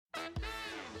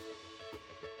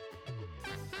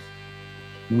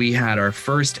we had our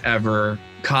first ever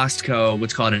Costco,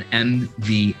 what's called an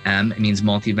MVM. It means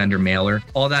multi-vendor mailer.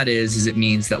 All that is it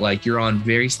means that like you're on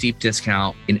very steep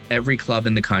discount in every club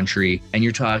in the country, and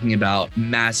you're talking about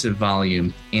massive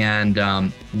volume.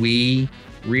 And we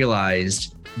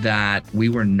realized that we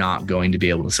were not going to be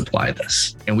able to supply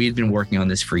this. And we had been working on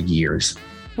this for years.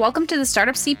 Welcome to the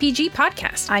Startup CPG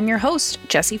podcast. I'm your host,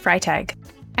 Jessie Freitag.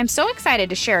 I'm so excited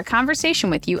to share a conversation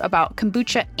with you about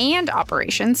kombucha and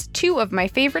operations, two of my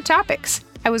favorite topics.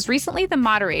 I was recently the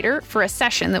moderator for a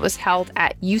session that was held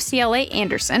at UCLA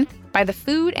Anderson by the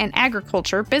Food and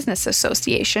Agriculture Business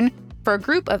Association for a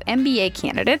group of MBA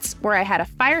candidates, where I had a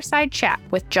fireside chat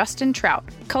with Justin Trout,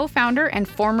 co-founder and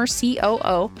former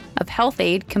COO of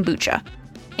Health-Ade Kombucha.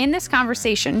 In this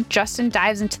conversation, Justin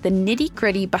dives into the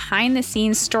nitty-gritty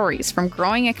behind-the-scenes stories from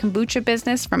growing a kombucha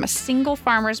business from a single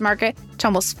farmer's market to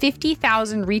almost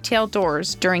 50,000 retail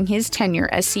doors during his tenure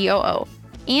as COO.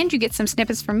 And you get some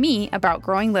snippets from me about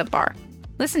growing Live Bar.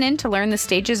 Listen in to learn the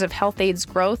stages of Health-Ade's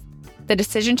growth, the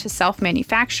decision to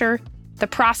self-manufacture, the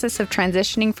process of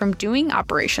transitioning from doing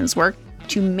operations work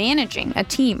to managing a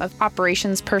team of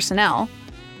operations personnel,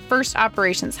 first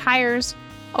operations hires,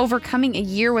 overcoming a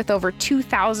year with over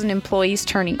 2,000 employees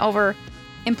turning over,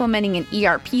 implementing an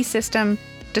ERP system,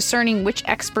 discerning which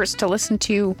experts to listen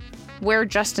to, where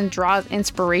Justin draws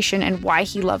inspiration and why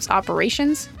he loves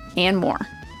operations, and more.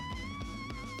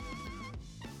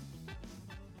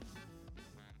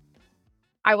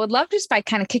 I would love just by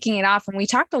kind of kicking it off. And we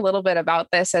talked a little bit about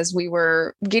this as we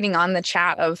were getting on the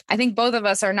chat of, I think both of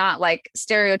us are not like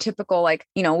stereotypical, like,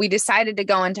 we decided to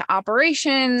go into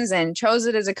operations and chose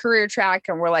it as a career track.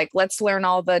 And we're like, let's learn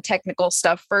all the technical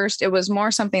stuff first. It was more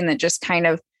something that just kind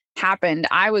of happened.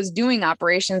 I was doing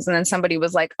operations and then somebody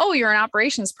was like, oh, you're an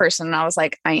operations person. And I was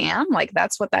like, I am, like,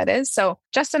 that's what that is. So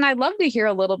Justin, I'd love to hear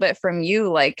a little bit from you,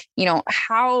 like,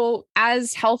 how,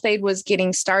 as Health-Ade was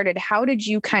getting started, how did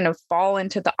you kind of fall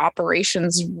into the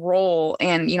operations role?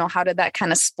 And, how did that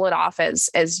kind of split off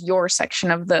as your section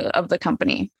of the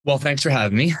company? Well, thanks for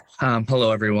having me.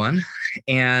 Hello, everyone.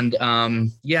 And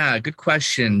yeah, good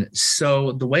question.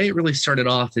 So the way it really started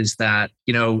off is that,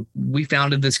 we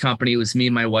founded this company. It was me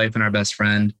and my wife and our best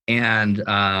friend. And,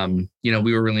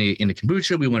 we were really into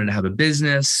kombucha. We wanted to have a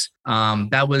business.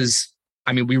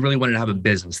 We really wanted to have a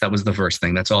business. That was the first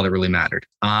thing. That's all that really mattered.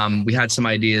 We had some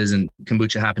ideas and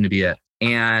kombucha happened to be it.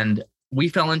 And we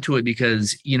fell into it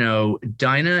because,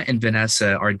 Dinah and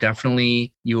Vanessa are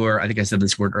definitely I think I said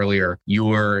this word earlier,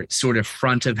 your sort of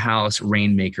front of house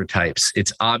rainmaker types.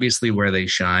 It's obviously where they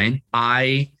shine.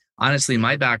 Honestly,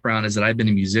 my background is that I've been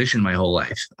a musician my whole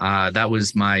life. I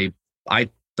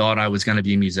thought I was going to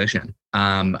be a musician.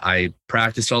 I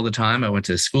practiced all the time. I went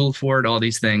to school for it, all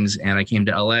these things. And I came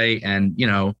to LA and,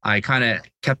 I kind of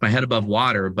kept my head above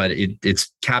water, but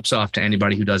it's caps off to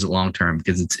anybody who does it long-term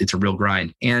because it's a real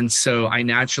grind. And so I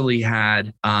naturally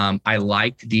I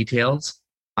liked details.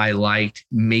 I liked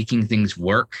making things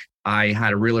work. I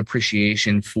had a real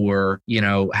appreciation for,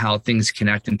 how things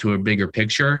connect into a bigger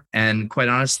picture. And quite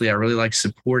honestly, I really like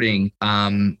supporting,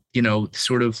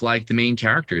 sort of like the main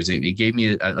characters. It gave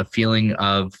me a feeling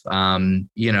of,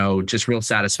 just real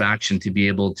satisfaction to be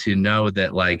able to know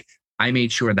that like, I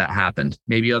made sure that happened.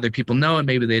 Maybe other people know it,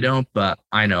 maybe they don't, but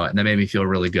I know it. And that made me feel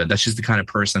really good. That's just the kind of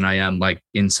person I am, like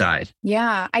inside.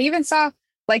 Yeah. I even saw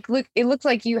it looked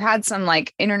like you had some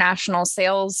like international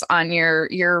sales on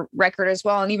your record as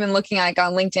well. And even looking like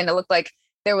on LinkedIn, it looked like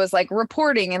there was like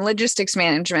reporting and logistics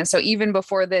management. So even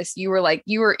before this, you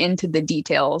were into the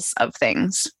details of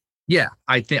things. Yeah,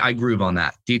 I think I groove on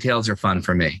that. Details are fun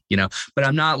for me, but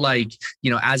I'm not like,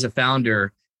 as a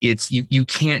founder, it's you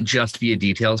can't just be a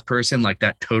details person. Like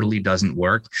that totally doesn't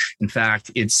work. In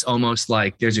fact, it's almost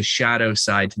like there's a shadow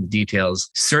side to the details,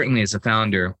 certainly as a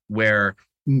founder, where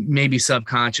maybe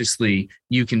subconsciously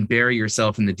you can bury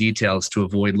yourself in the details to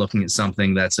avoid looking at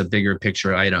something that's a bigger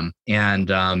picture item. And,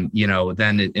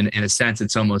 then in a sense,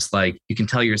 it's almost like you can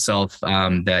tell yourself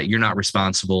that you're not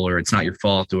responsible or it's not your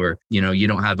fault or, you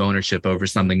don't have ownership over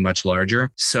something much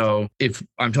larger. So if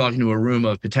I'm talking to a room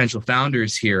of potential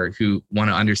founders here who want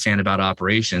to understand about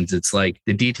operations, it's like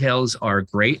the details are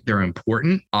great. They're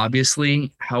important,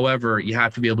 obviously. However, you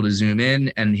have to be able to zoom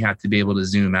in and you have to be able to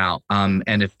zoom out.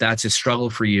 And if that's a struggle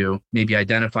for you, maybe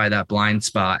identify that blind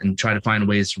spot and try to find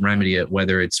ways to remedy it,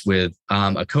 whether it's with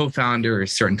a co-founder or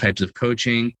certain types of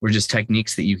coaching or just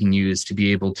techniques that you can use to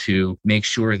be able to make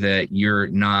sure that you're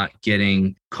not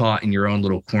getting caught in your own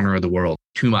little corner of the world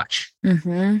too much.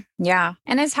 Mm-hmm. Yeah.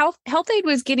 And as Health-Ade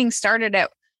was getting started,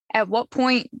 at what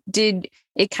point did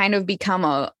it kind of become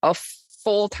a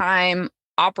full-time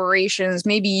operations?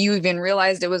 Maybe you even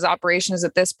realized it was operations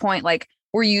at this point. Like,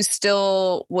 were you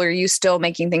still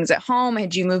making things at home?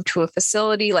 Had you moved to a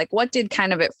facility? Like, what did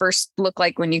kind of at first look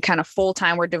like when you kind of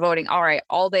full-time were devoting, all right,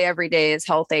 all day, every day is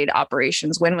Health-Ade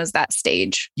operations? When was that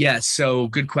stage? Yeah. So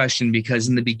good question, because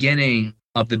in the beginning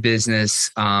of the business,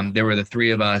 there were the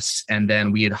three of us, and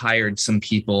then we had hired some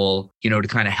people, to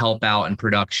kind of help out in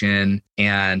production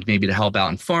and maybe to help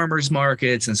out in farmers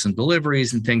markets and some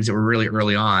deliveries and things that were really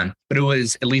early on. But it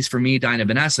was, at least for me, Dinah,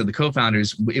 Vanessa, the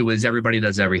co-founders, it was everybody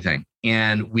does everything.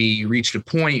 And we reached a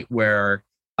point where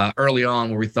early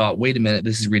on where we thought, wait a minute,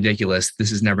 this is ridiculous.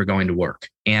 This is never going to work.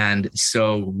 And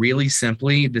so really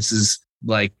simply, this is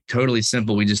like totally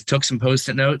simple. We just took some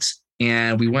Post-it notes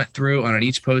and we went through, and on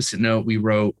each Post-it note, we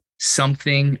wrote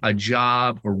something, a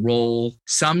job, a role,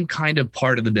 some kind of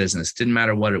part of the business. Didn't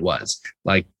matter what it was,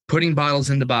 like putting bottles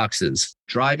into boxes,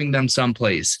 driving them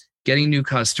someplace, getting new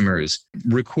customers,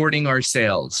 recording our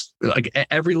sales, like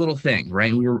every little thing,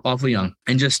 right? We were awfully young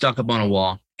and just stuck up on a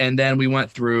wall. And then we went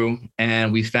through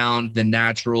and we found the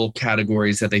natural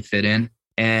categories that they fit in.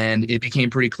 And it became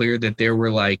pretty clear that there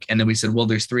were and then we said, well,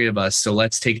 there's three of us. So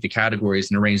let's take the categories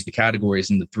and arrange the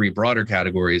categories into three broader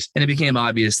categories. And it became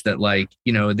obvious that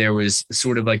there was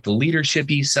sort of like the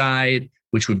leadership-y side,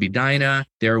 which would be Dinah.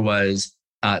 There was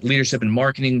leadership and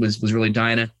marketing was really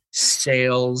Dinah,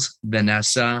 sales,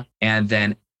 Vanessa, and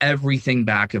then everything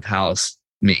back of house,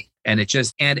 me. And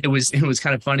it was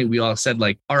kind of funny. We all said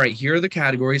all right, here are the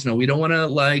categories. No, we don't want to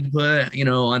put,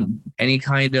 on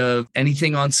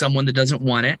anything on someone that doesn't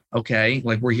want it. Okay.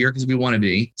 We're here because we want to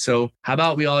be. So how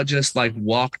about we all just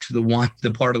walk to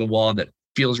the part of the wall that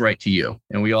feels right to you.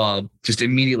 And we all just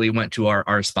immediately went to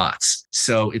our spots.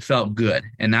 So it felt good.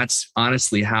 And that's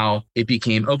honestly how it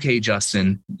became, okay,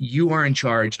 Justin, you are in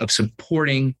charge of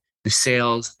supporting the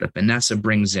sales that Vanessa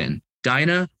brings in.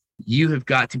 Dinah, you have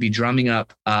got to be drumming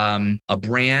up a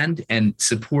brand and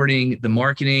supporting the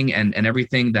marketing and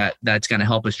everything that's going to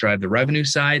help us drive the revenue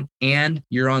side. And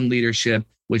you're on leadership,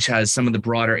 which has some of the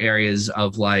broader areas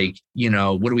of what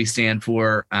do we stand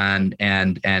for and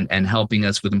helping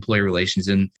us with employee relations.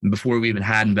 And before we even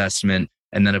had investment.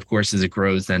 And then, of course, as it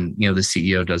grows, then, the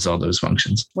CEO does all those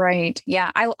functions. Right. Yeah.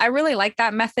 I really like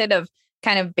that method of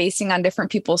kind of basing on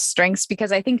different people's strengths,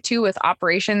 because I think too with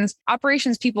operations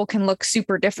people can look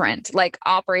super different. Like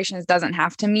operations doesn't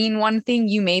have to mean one thing.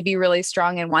 You may be really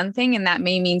strong in one thing and that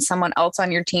may mean someone else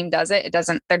on your team does it.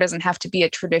 There doesn't have to be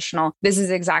a traditional, this is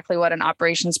exactly what an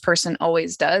operations person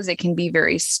always does. It can be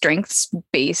very strengths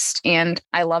based. And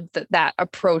I love that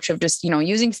approach of just,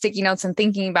 using sticky notes and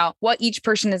thinking about what each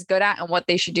person is good at and what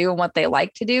they should do and what they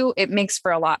like to do. It makes for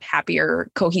a lot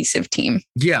happier, cohesive team.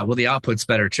 Yeah. Well, the output's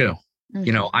better too.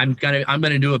 Mm-hmm. I'm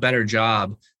gonna do a better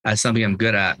job at something I'm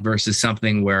good at versus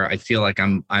something where I feel like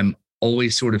I'm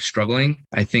always sort of struggling.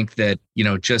 I think that,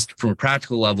 just from a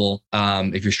practical level,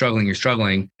 if you're struggling, you're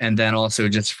struggling. And then also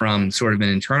just from sort of an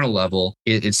internal level,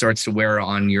 it starts to wear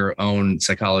on your own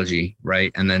psychology,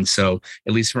 right? And then so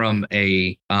at least from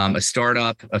a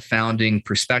startup, a founding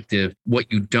perspective, what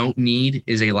you don't need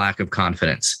is a lack of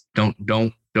confidence. Do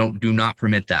not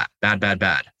permit that.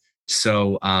 Bad.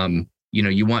 So,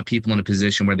 you want people in a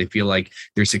position where they feel like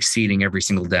they're succeeding every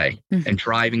single day and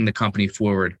driving the company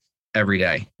forward every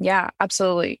day. Yeah,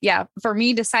 absolutely. Yeah. For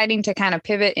me, deciding to kind of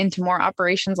pivot into more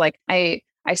operations, I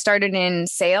started in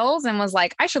sales and was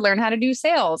like, I should learn how to do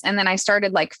sales. And then I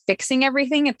started fixing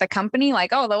everything at the company.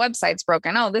 Oh, the website's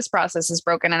broken. Oh, this process is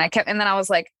broken. And then I was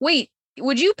like, wait,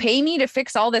 would you pay me to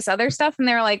fix all this other stuff? And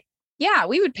they were like, yeah,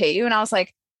 we would pay you. And I was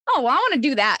like, oh, well, I want to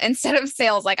do that instead of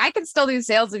sales. I can still do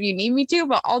sales if you need me to,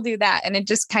 but I'll do that. And it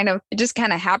just kind of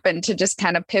happened to just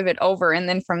kind of pivot over. And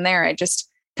then from there, I just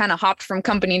kind of hopped from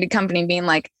company to company being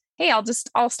like, hey,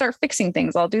 I'll start fixing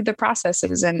things. I'll do the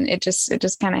processes. And it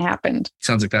just kind of happened.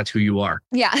 Sounds like that's who you are.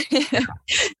 Yeah.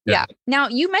 Yeah. Now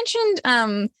you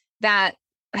mentioned that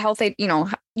Health-Ade,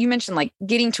 you mentioned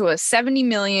getting to a 70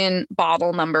 million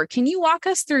bottle number. Can you walk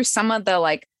us through some of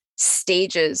the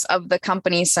stages of the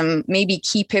company, some maybe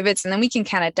key pivots, and then we can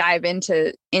kind of dive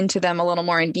into them a little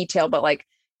more in detail, but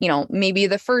maybe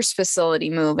the first facility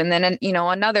move and then,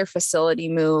 another facility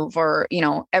move or,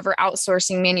 ever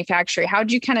outsourcing manufacturing. How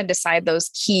did you kind of decide those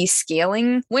key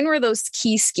scaling? When were those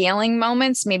key scaling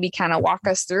moments? Maybe kind of walk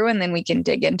us through and then we can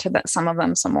dig into some of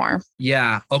them some more.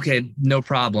 Yeah. Okay. No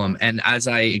problem. And as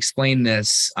I explain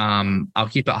this, I'll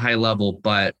keep it high level,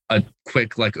 but a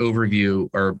quick overview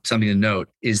or something to note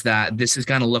is that this is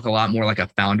going to look a lot more like a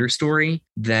founder story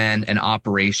than an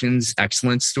operations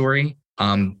excellence story.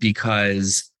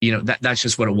 Because that's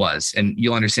just what it was, and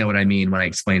you'll understand what I mean when I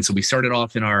explain. So we started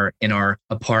off in our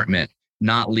apartment,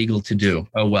 not legal to do.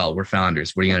 Oh well, we're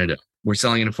founders. What are you gonna do? We're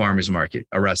selling in a farmer's market.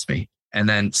 Arrest me. And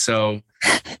then so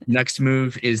Next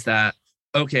move is that,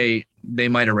 okay, they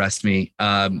might arrest me.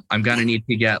 I'm going to need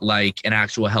to get like an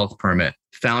actual health permit.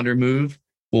 Founder move.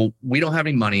 Well, we don't have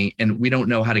any money and we don't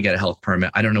know how to get a health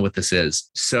permit. I don't know what this is.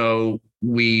 So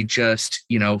we just,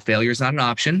 failure is not an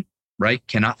option, right?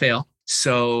 Cannot fail.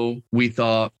 So we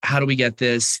thought, how do we get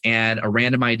this? And a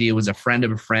random idea was a friend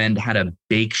of a friend had a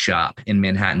bake shop in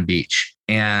Manhattan Beach.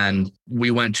 And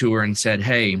we went to her and said,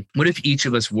 hey, what if each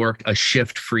of us worked a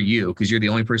shift for you? Because you're the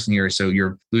only person here. So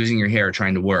you're losing your hair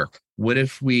trying to work. What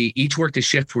if we each worked a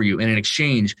shift for you? And in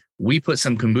exchange, we put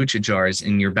some kombucha jars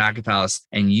in your back of house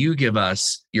and you give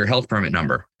us your health permit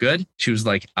number. Good? She was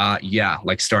like, yeah,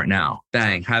 like start now.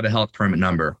 Bang, have a health permit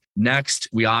number. Next,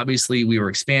 we were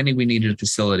expanding. We needed a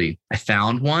facility. I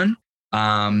found one,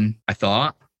 I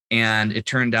thought, and it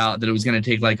turned out that it was going to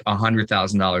take like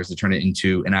 $100,000 to turn it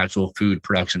into an actual food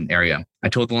production area. I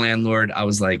told the landlord, I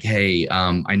was like, hey,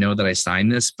 I know that I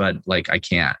signed this, but like, I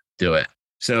can't do it.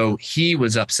 So he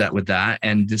was upset with that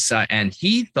and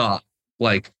he thought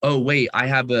like, oh, wait, I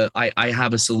have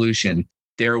a solution.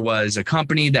 There was a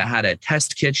company that had a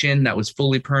test kitchen that was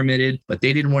fully permitted, but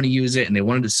they didn't want to use it and they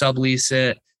wanted to sublease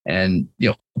it. And,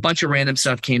 a bunch of random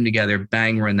stuff came together.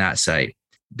 Bang, we're in that site.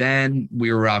 Then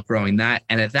we were outgrowing that.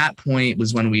 And at that point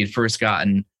was when we had first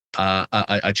gotten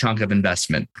a chunk of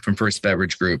investment from First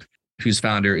Beverage Group, whose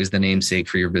founder is the namesake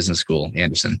for your business school,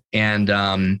 Anderson.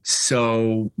 And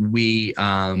so we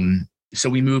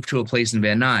moved to a place in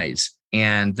Van Nuys,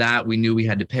 and that we knew we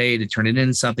had to pay to turn it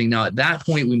into something. Now, at that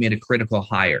point, we made a critical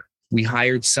hire. We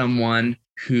hired someone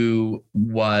who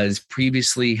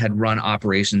previously had run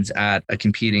operations at a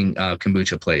competing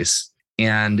kombucha place.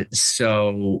 And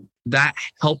so that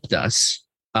helped us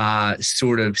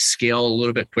sort of scale a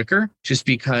little bit quicker, just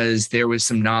because there was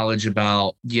some knowledge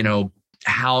about,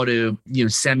 how to,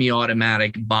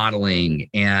 semi-automatic bottling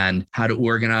and how to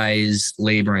organize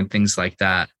labor and things like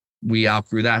that. We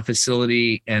outgrew that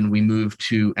facility and we moved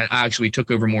to, and actually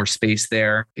took over more space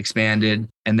there, expanded.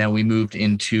 And then we moved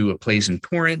into a place in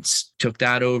Torrance, took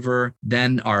that over.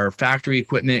 Then our factory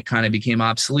equipment kind of became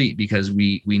obsolete because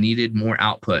we needed more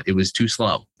output. It was too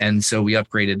slow. And so we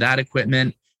upgraded that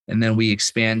equipment. And then we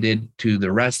expanded to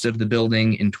the rest of the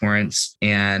building in Torrance.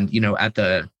 And,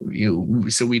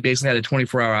 so we basically had a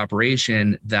 24-hour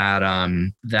operation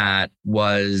that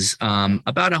was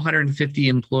about 150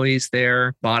 employees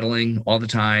there, bottling all the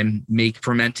time,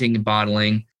 fermenting and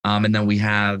bottling. And then we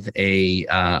have a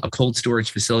cold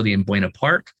storage facility in Buena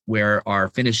Park where our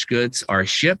finished goods are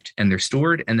shipped and they're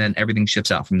stored, and then everything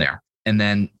ships out from there. And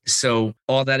then, so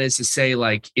all that is to say,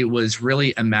 like, it was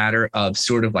really a matter of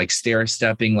sort of like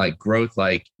stair-stepping, like growth.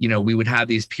 Like, we would have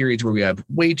these periods where we have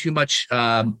way too much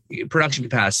production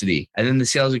capacity. And then the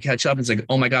sales would catch up. It's like,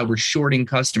 oh my God, we're shorting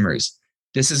customers.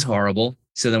 This is horrible.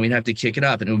 So then we'd have to kick it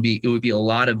up. And it would be a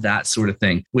lot of that sort of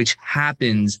thing, which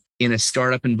happens in a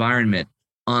startup environment,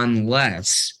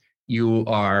 unless you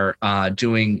are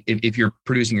if you're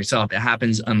producing yourself. It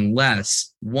happens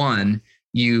unless, one,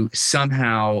 you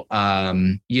somehow,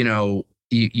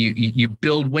 you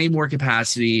build way more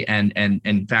capacity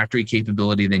and factory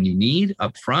capability than you need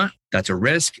up front. That's a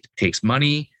risk. It takes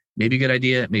money. Maybe a good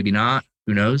idea, maybe not.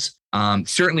 Who knows?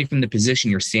 Certainly from the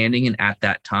position you're standing in at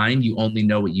that time, you only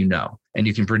know what you know, and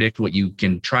you can predict what you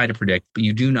can try to predict, but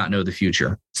you do not know the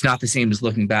future. It's not the same as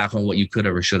looking back on what you could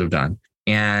have or should have done.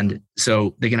 And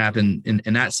so they can happen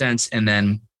in that sense. And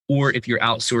then, or if you're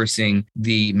outsourcing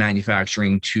the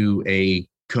manufacturing to a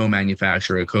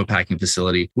co-manufacturer, a co-packing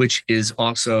facility, which is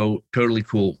also totally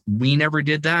cool. We never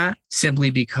did that simply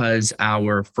because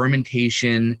our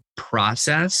fermentation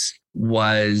process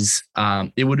was,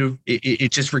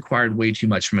 it just required way too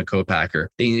much from a co-packer.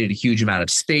 They needed a huge amount of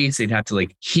space. They'd have to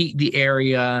like heat the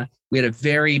area. We had a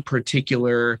very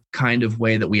particular kind of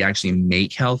way that we actually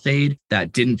make Health-Ade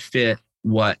that didn't fit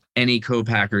what any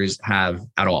co-packers have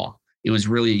at all. It was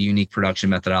really a unique production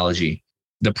methodology.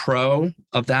 The pro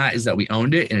of that is that we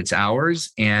owned it and it's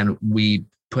ours, and we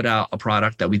put out a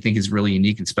product that we think is really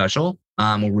unique and special.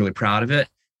 We're really proud of it.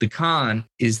 The con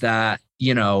is that,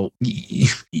 you're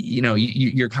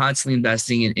constantly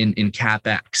investing in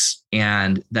CapEx,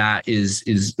 and that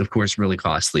is of course really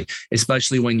costly,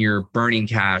 especially when you're burning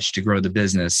cash to grow the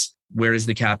business. Where does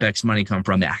the CapEx money come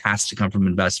from? It has to come from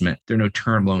investment. There are no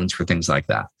term loans for things like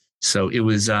that. So it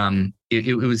was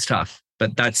it was tough.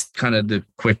 but that's kind of the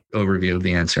quick overview of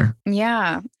the answer.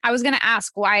 Yeah. I was going to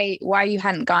ask why you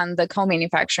hadn't gone the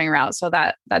co-manufacturing route. So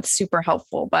that's super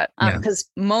helpful. But because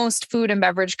most food and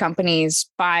beverage companies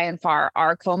by and far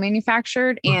are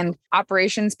co-manufactured, and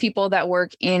operations people that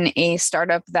work in a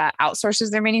startup that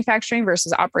outsources their manufacturing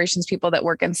versus operations people that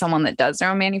work in someone that does their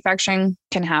own manufacturing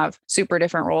can have super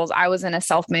different roles. I was in a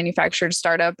self-manufactured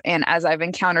startup, and as I've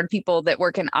encountered people that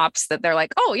work in ops, that they're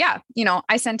like, oh yeah,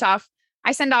 I send off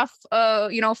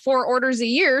 4 orders a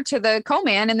year to the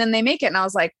co-man and then they make it. And I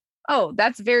was like, oh,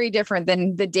 that's very different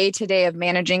than the day-to-day of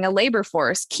managing a labor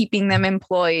force, keeping them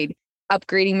employed,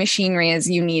 upgrading machinery as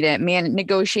you need it,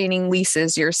 negotiating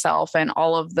leases yourself and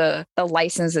all of the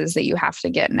licenses that you have to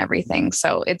get and everything.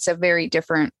 So it's a very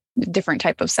different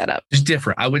type of setup. Just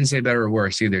different. I wouldn't say better or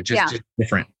worse either. Just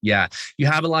different. Yeah. You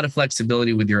have a lot of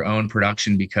flexibility with your own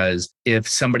production, because if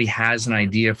somebody has an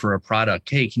idea for a product,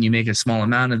 hey, can you make a small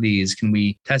amount of these? Can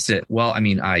we test it? Well, I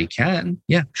mean, I can.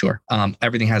 Yeah, sure.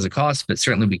 Everything has a cost, but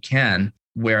certainly we can.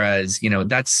 Whereas,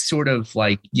 that's sort of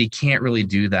like, you can't really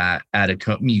do that at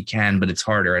you can, but it's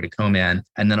harder at a co-man.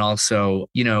 And then also,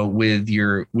 with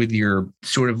your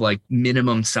sort of like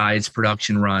minimum size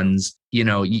production runs,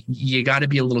 you got to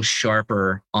be a little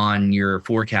sharper on your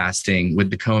forecasting with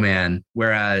the co-man.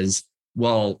 Whereas,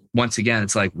 well, once again,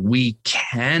 it's like, we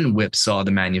can whipsaw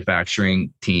the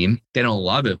manufacturing team. They don't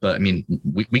love it, but I mean,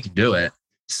 we can do it.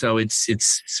 So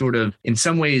it's sort of, in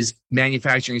some ways,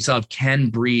 manufacturing itself can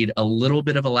breed a little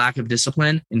bit of a lack of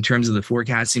discipline in terms of the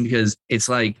forecasting, because it's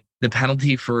like the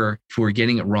penalty for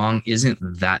getting it wrong isn't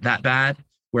that bad.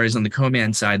 Whereas on the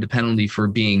co-man side, the penalty for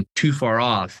being too far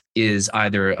off is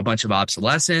either a bunch of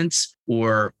obsolescence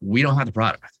or we don't have the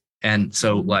product. And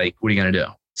so like, what are you going to do?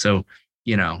 So,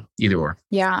 either or.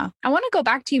 Yeah. I want to go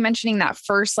back to you mentioning that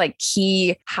first like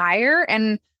key hire,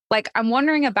 and like, I'm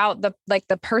wondering about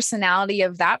the personality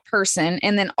of that person,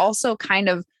 and then also kind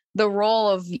of the role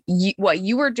of what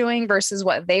you were doing versus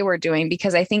what they were doing.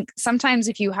 Because I think sometimes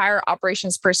if you hire an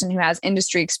operations person who has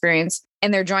industry experience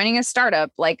and they're joining a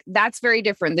startup, like that's very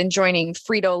different than joining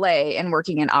Frito-Lay and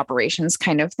working in operations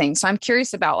kind of thing. So I'm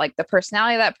curious about like the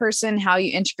personality of that person, how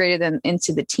you integrated them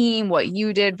into the team, what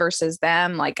you did versus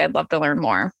them. Like, I'd love to learn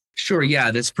more. Sure.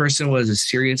 Yeah. This person was a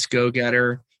serious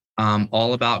go-getter.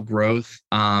 All about growth,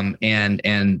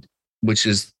 and which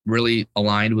is really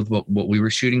aligned with what we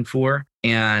were shooting for.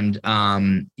 And,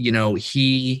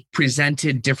 he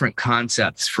presented different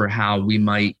concepts for how we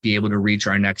might be able to reach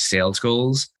our next sales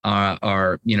goals,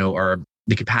 the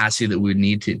capacity that we would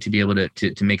need to be able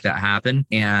to make that happen.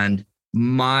 And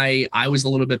I was a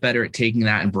little bit better at taking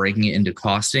that and breaking it into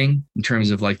costing in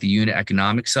terms of like the unit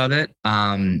economics of it.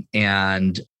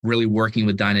 And really working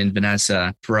with Dinah and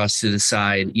Vanessa for us to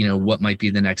decide, what might be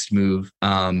the next move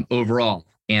overall,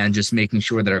 and just making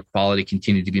sure that our quality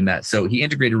continued to be met. So he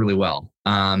integrated really well.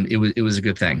 It was a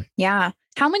good thing. Yeah.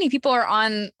 How many people are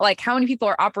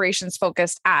operations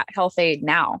focused at Health-Ade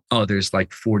now? Oh, there's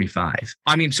like 45.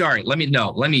 I mean, sorry, let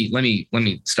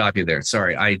me stop you there.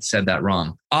 Sorry, I said that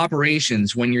wrong.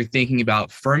 Operations, when you're thinking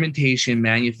about fermentation,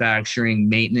 manufacturing,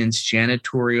 maintenance,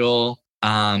 janitorial,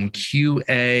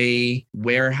 QA,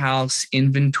 warehouse,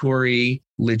 inventory,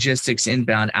 logistics,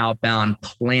 inbound, outbound,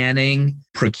 planning,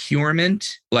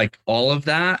 procurement, like all of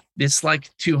that, it's like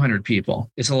 200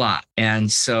 people. It's a lot.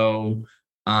 And so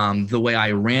the way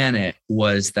I ran it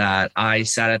was that I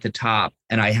sat at the top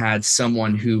and I had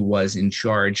someone who was in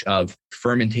charge of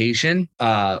fermentation,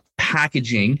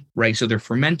 packaging, right? So they're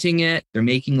fermenting it. They're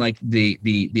making like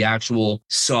the actual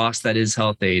sauce that is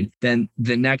Health-Ade. Then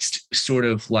the next sort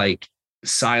of like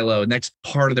next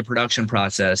part of the production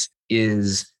process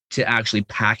is to actually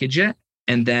package it.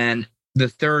 And then the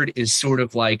third is sort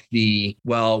of like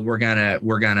we're gonna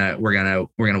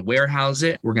warehouse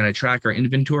it. We're gonna track our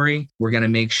inventory. We're gonna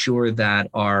make sure that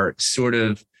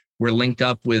we're linked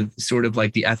up with sort of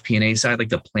like the FP&A side, like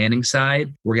the planning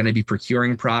side. We're gonna be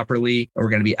procuring properly. We're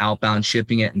gonna be outbound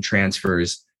shipping it and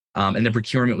transfers. And the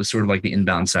procurement was sort of like the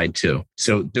inbound side too.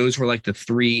 So those were like the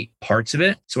 3 parts of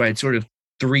it. So I had sort of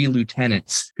 3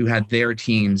 lieutenants who had their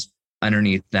teams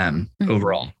underneath them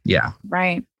overall. Yeah.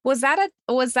 Right. Was that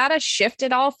a shift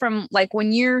at all from like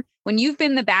when you've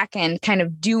been the back end kind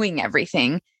of doing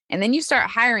everything, and then you start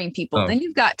hiring people, then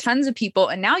you've got tons of people,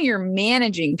 and now you're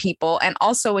managing people. And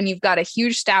also when you've got a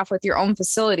huge staff with your own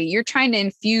facility, you're trying to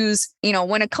infuse,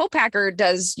 when a co-packer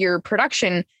does your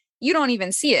production, you don't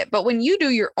even see it. But when you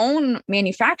do your own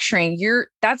manufacturing,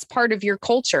 that's part of your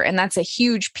culture. And that's a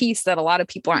huge piece that a lot of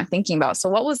people aren't thinking about. So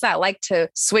what was that like to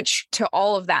switch to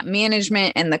all of that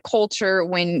management and the culture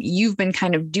when you've been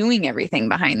kind of doing everything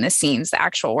behind the scenes, the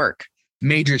actual work?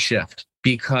 Major shift,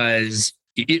 because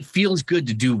it feels good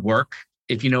to do work.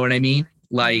 if you know what I mean.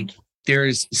 Like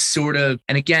there's sort of,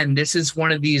 and again, this is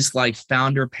one of these like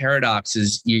founder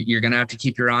paradoxes you're going to have to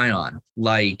keep your eye on.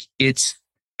 Like it's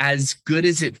as good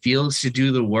as it feels to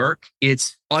do the work,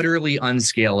 it's utterly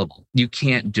unscalable. You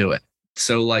can't do it.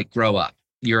 So like grow up,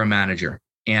 you're a manager.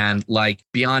 And like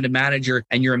beyond a manager,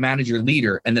 and you're a manager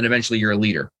leader, and then eventually you're a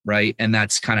leader, right? And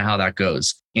that's kind of how that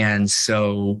goes. And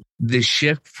so the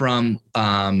shift from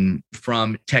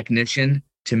technician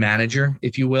to manager,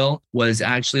 if you will, was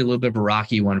actually a little bit of a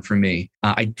rocky one for me.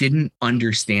 I didn't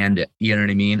understand it. You know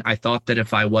what I mean? I thought that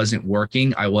if I wasn't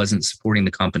working, I wasn't supporting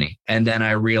the company. And then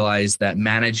I realized that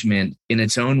management in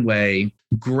its own way,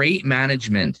 great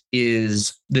management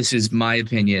is, this is my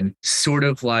opinion, sort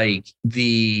of like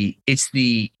it's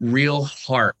the real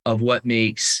heart of what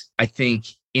makes, I think,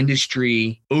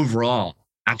 industry overall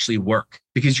actually work,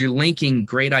 because you're linking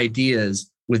great ideas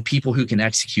with people who can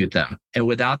execute them. And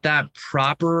without that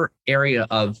proper area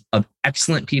of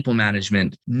excellent people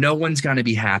management, no one's going to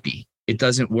be happy. It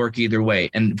doesn't work either way.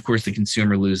 And of course, the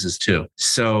consumer loses too.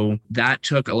 So that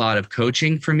took a lot of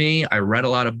coaching for me. I read a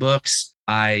lot of books.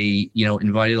 I,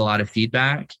 invited a lot of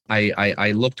feedback.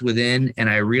 I looked within and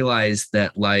I realized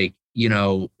that that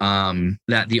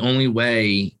the only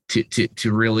way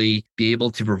to really be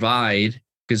able to provide,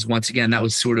 because once again, that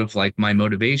was sort of like my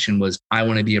motivation was I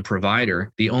want to be a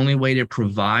provider. The only way to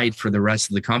provide for the rest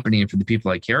of the company and for the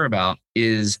people I care about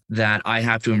is that I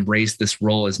have to embrace this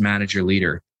role as manager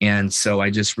leader. And so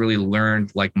I just really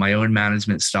learned like my own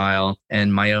management style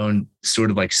and my own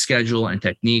sort of like schedule and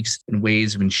techniques and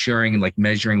ways of ensuring and like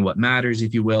measuring what matters,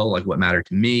 if you will, like what mattered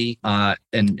to me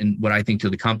and what I think to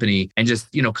the company, and just,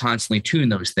 constantly tune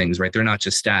those things, right? They're not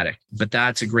just static. But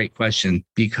that's a great question,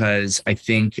 because I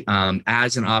think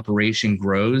as an operation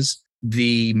grows,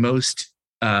 the most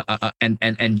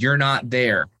and you're not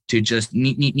there to just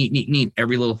neat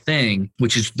every little thing,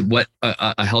 which is what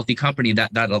a healthy company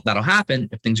that'll happen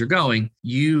if things are going.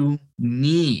 You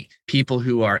need people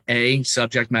who are A,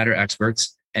 subject matter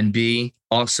experts, and B,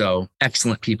 also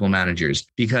excellent people managers,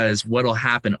 because what'll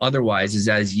happen otherwise is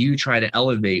as you try to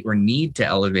elevate or need to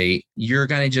elevate, you're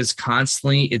going to just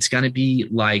constantly, it's going to be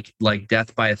like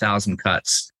death by a thousand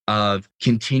cuts of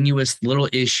continuous little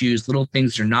issues, little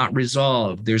things are not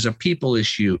resolved. There's a people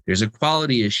issue. There's a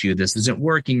quality issue. This isn't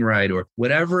working right, or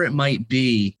whatever it might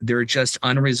be. They're just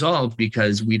unresolved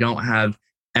because we don't have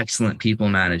excellent people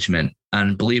management.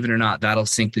 And believe it or not, that'll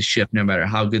sink the ship no matter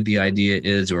how good the idea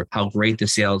is or how great the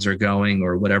sales are going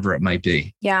or whatever it might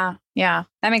be. Yeah. That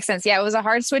makes sense. Yeah. It was a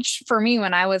hard switch for me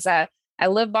when I was at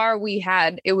Live Bar.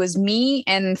 It was me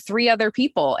and 3 other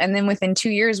people. And then within 2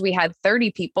 years, we had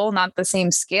 30 people, not the same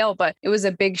scale, but it was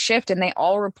a big shift and they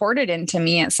all reported into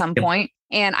me at some point.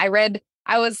 And I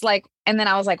was like,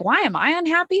 why am I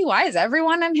unhappy? Why is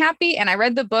everyone unhappy? And I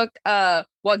read the book,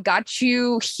 What Got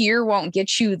You Here Won't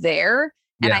Get You There.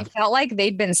 And I felt like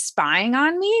they'd been spying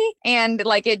on me. And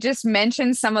like, it just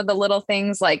mentioned some of the little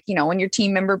things like, when your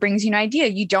team member brings you an idea,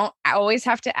 you don't always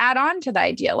have to add on to the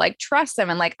idea, like trust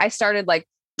them. And like, I started like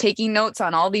taking notes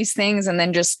on all these things and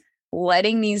then just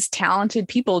letting these talented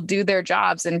people do their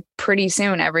jobs. And pretty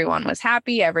soon everyone was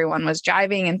happy, everyone was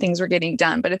jiving and things were getting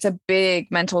done. But it's a big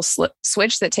mental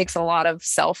switch that takes a lot of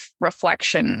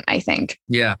self-reflection, I think.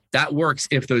 Yeah, that works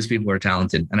if those people are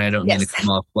talented. And I don't mean to come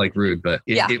off like rude, but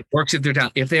it works if they're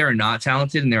talented. If they are not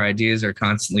talented and their ideas are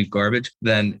constantly garbage,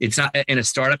 then it's not in a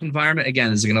startup environment.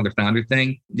 Again, this is another founder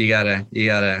thing. You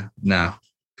gotta no.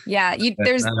 Yeah,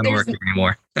 there's work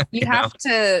anymore. You have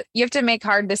to make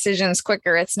hard decisions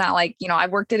quicker. It's not like, I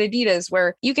worked at Adidas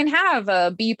where you can have a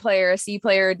B player, a C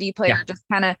player, a D player, just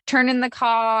kind of turn in the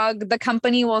cog. The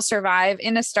company will survive.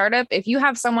 In a startup, if you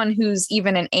have someone who's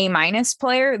even an A-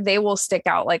 player, they will stick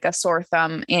out like a sore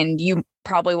thumb, and you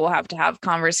probably will have to have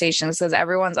conversations because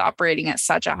everyone's operating at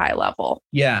such a high level.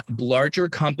 Yeah, larger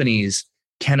companies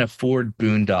can afford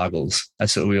boondoggles.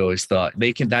 That's what we always thought.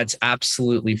 They can, that's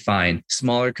absolutely fine.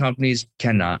 Smaller companies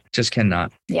cannot.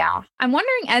 Yeah. I'm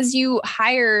wondering, as you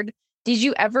hired, did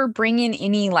you ever bring in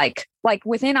any like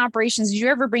within operations, did you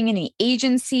ever bring any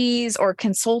agencies or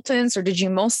consultants, or did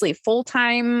you mostly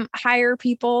full-time hire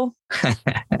people?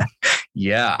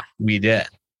 Yeah, we did.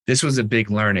 This was a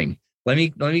big learning. Let me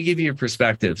give you a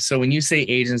perspective. So when you say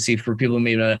agency, for people who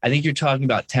may not, I think you're talking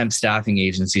about temp staffing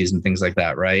agencies and things like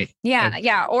that, right?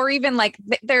 Yeah. Or even like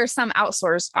there are some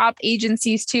outsourced op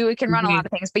agencies too. It can run a lot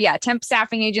of things, but yeah, temp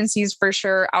staffing agencies for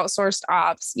sure. Outsourced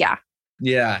ops. Yeah.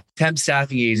 Yeah. Temp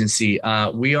staffing agency.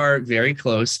 We are very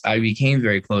close. I became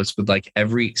very close with like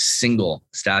every single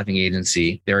staffing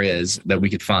agency there is that we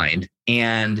could find.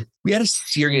 And we had a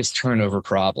serious turnover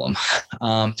problem.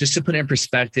 Just to put it in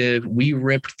perspective, we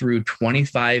ripped through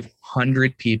 2,500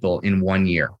 100 people in 1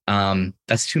 year.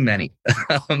 That's too many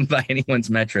by anyone's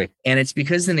metric. And it's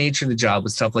because the nature of the job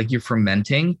was tough. Like you're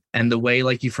fermenting, and the way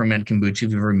like you ferment kombucha, if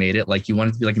you've ever made it, like you want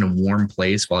it to be like in a warm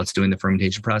place while it's doing the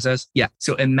fermentation process. Yeah.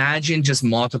 So imagine just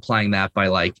multiplying that by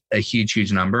like a huge,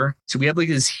 huge number. So we have like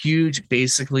this huge,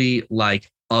 basically like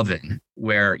oven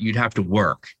where you'd have to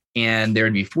work, and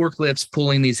there'd be forklifts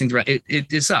pulling these things around.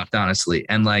 It sucked, honestly.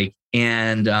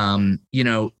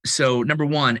 So number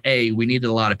one, we needed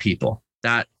a lot of people.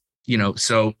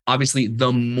 So obviously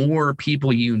the more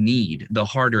people you need, the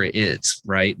harder it is,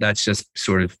 right? That's just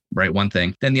sort of right. One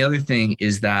thing. Then the other thing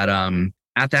is that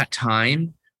at that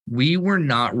time, we were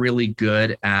not really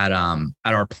good at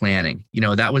our planning.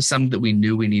 That was something that we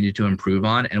knew we needed to improve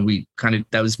on. And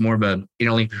that was more of a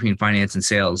interlink between finance and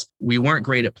sales. We weren't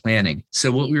great at planning.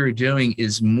 So what we were doing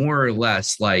is more or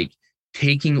less like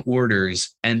taking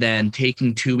orders and then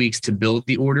taking 2 weeks to build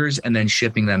the orders and then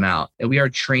shipping them out. And we are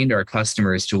trained our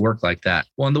customers to work like that.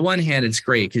 Well, on the one hand, it's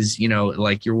great because,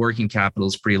 like your working capital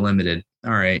is pretty limited.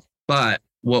 All right. But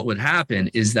what would happen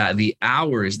is that the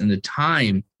hours and the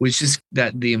time, which is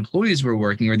that the employees were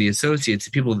working or the associates,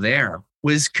 the people there,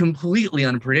 was completely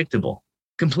unpredictable,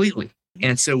 completely.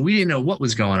 And so we didn't know what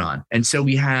was going on. And so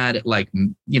we had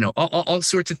all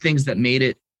sorts of things that made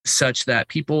it such that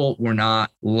people were not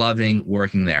loving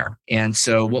working there. And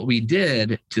so what we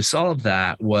did to solve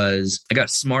that was I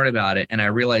got smart about it, and I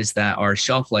realized that our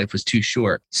shelf life was too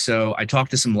short. So I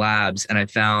talked to some labs, and I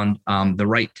found the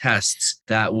right tests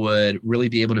that would really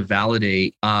be able to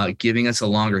validate giving us a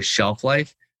longer shelf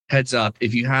life. Heads up,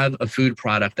 if you have a food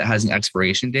product that has an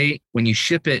expiration date, when you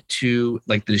ship it to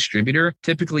like the distributor,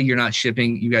 typically you're not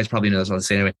shipping, you guys probably know this, I'll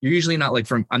say anyway, you're usually not like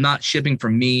I'm not shipping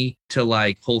from me to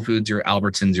like Whole Foods or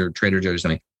Albertsons or Trader Joe's or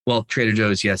something. Well, Trader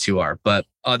Joe's, yes, you are. But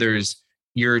others,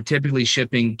 you're typically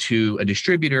shipping to a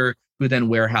distributor who then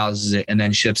warehouses it and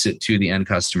then ships it to the end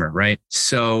customer, right?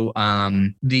 So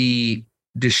the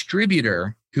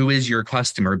distributor, who is your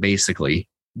customer basically,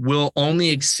 will only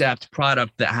accept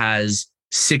product that has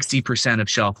 60% of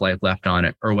shelf life left on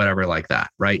it or whatever like that,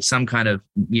 right? Some kind of,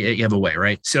 you have a way,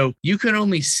 right? So you can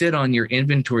only sit on your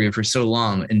inventory for so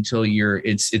long until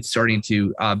it's starting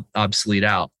to obsolete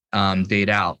out, date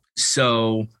out.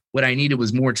 So what I needed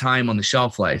was more time on the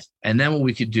shelf life. And then what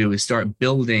we could do is start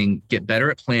building, get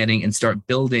better at planning and start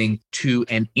building to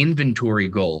an inventory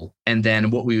goal. And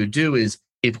then what we would do is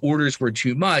if orders were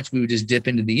too much, we would just dip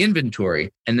into the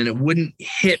inventory, and then it wouldn't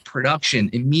hit production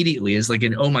immediately as like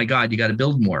oh my God, you got to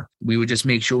build more. We would just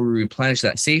make sure we replenish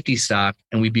that safety stock,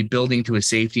 and we'd be building to a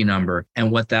safety number.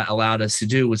 And what that allowed us to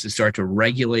do was to start to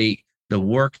regulate the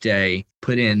workday,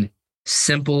 put in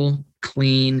simple,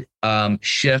 clean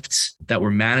shifts that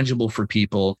were manageable for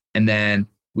people. And then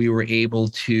we were able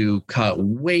to cut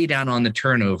way down on the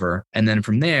turnover. And then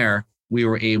from there, we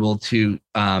were able to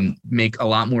make a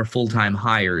lot more full-time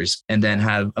hires and then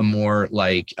have a more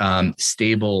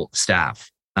stable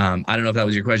staff. I don't know if that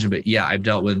was your question, but yeah, I've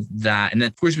dealt with that. And then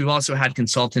of course, we've also had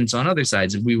consultants on other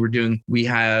sides. We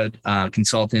had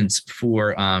consultants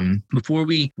for, before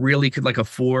we really could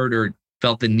afford or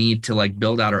felt the need to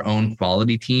build out our own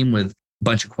quality team with a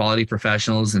bunch of quality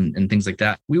professionals and things like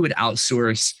that. We would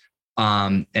outsource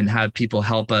and have people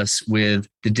help us with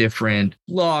the different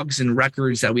logs and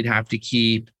records that we'd have to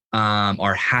keep,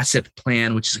 our HACCP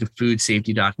plan, which is a food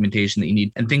safety documentation that you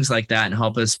need, and things like that, and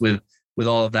help us with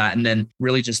all of that. And then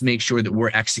really just make sure that we're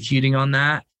executing on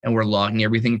that and we're logging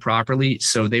everything properly.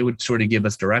 So they would sort of give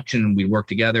us direction and we'd work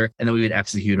together, and then we would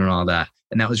execute on all that.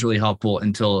 And that was really helpful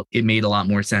until it made a lot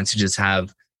more sense to just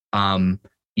have,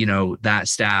 that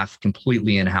staff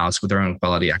completely in-house with our own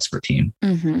quality expert team.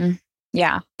 Mm-hmm.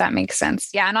 Yeah, that makes sense.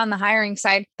 Yeah. And on the hiring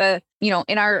side, I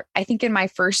think in my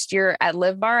first year at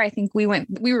Live Bar, I think we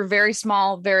were very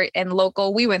small, and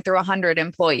local. We went through 100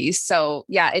 employees. So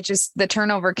yeah, the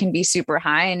turnover can be super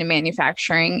high in a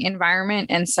manufacturing environment.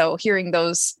 And so hearing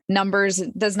those numbers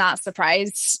does not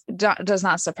surprise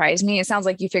me. It sounds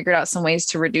like you figured out some ways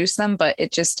to reduce them, but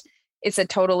it's a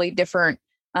totally different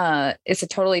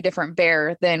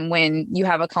bear than when you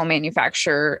have a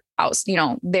co-manufacturer out,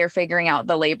 they're figuring out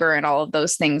the labor and all of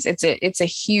those things. It's a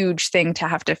huge thing to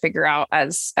have to figure out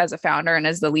as a founder and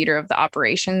as the leader of the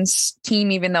operations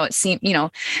team, even though it seemed,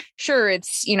 sure,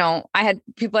 it's, I had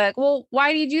people like, well,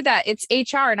 why do you do that? It's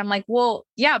HR. And I'm like, well,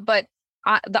 yeah, but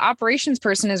the operations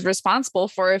person is responsible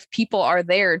for if people are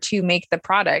there to make the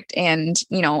product. And,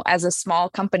 as a small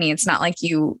company, it's not like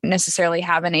you necessarily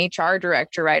have an HR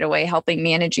director right away helping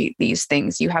manage these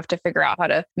things. You have to figure out how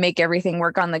to make everything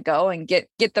work on the go and get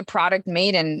the product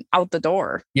made and out the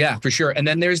door. Yeah, for sure. And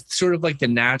then there's sort of like the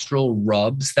natural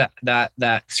rubs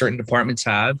that certain departments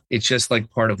have. It's just like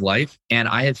part of life. And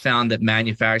I have found that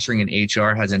manufacturing and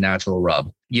HR has a natural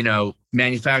rub.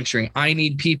 Manufacturing, I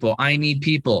need people.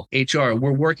 HR,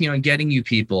 we're working on getting you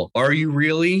people. Are you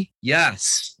really?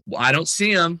 Yes. Well, I don't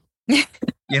see them.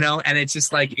 And it's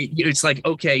just like, it's like,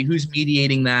 okay, who's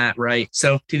mediating that? Right.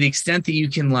 So to the extent that you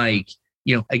can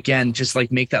again, just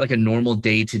like make that like a normal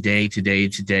day to day,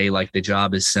 like the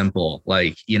job is simple.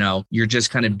 Like, you're just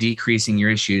kind of decreasing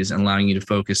your issues and allowing you to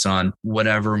focus on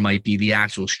whatever might be the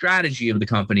actual strategy of the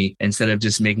company instead of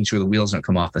just making sure the wheels don't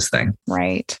come off this thing.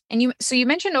 Right. And you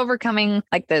mentioned overcoming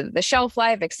like the shelf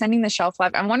life, extending the shelf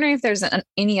life. I'm wondering if there's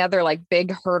any other like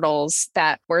big hurdles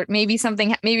that were maybe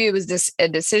it was just a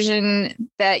decision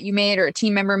that you made or a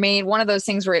team member made. One of those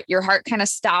things where your heart kind of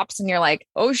stops and you're like,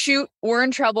 oh shoot, we're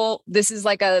in trouble. This is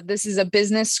a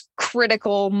business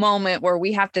critical moment where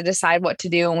we have to decide what to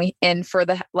do. And for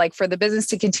the business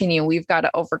to continue, we've got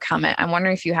to overcome it. I'm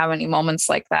wondering if you have any moments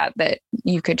like that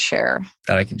you could share.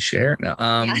 That I can share? No.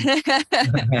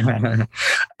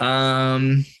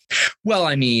 Well,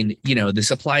 the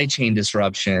supply chain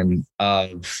disruption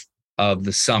of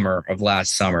the summer of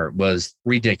last summer was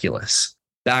ridiculous.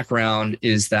 Background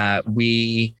is that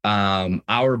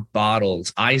our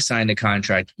bottles, I signed a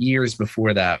contract years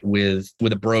before that with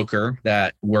a broker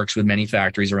that works with many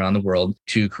factories around the world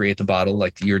to create the bottle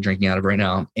like you're drinking out of right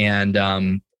now. And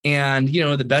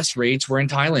the best rates were in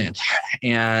Thailand.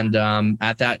 And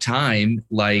at that time,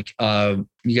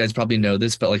 you guys probably know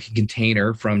this, but like a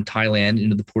container from Thailand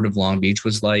into the port of Long Beach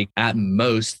was like at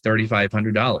most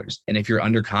 $3,500. And if you're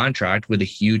under contract with a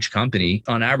huge company,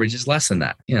 on average, it's less than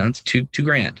that. It's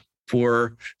 $2,000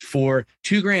 for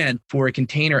 $2,000 for a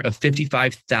container of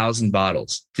 55,000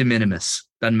 bottles. De minimis.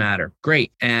 Doesn't matter.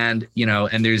 Great. And,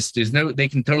 and there's they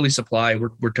can totally supply.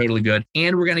 We're totally good.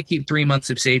 And we're going to keep 3 months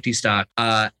of safety stock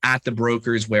at the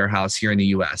broker's warehouse here in the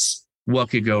US. What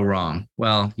could go wrong?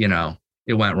 Well,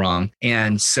 it went wrong.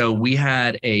 And so we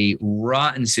had a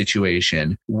rotten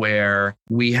situation where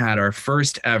we had our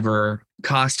first ever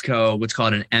Costco, what's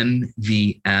called an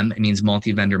MVM. It means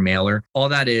multi-vendor mailer. All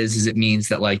that is it means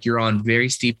that you're on very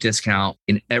steep discount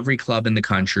in every club in the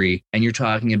country. And you're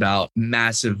talking about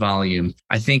massive volume.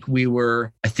 I think it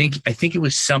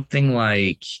was something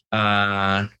like,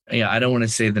 I don't want to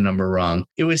say the number wrong.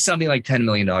 It was something like $10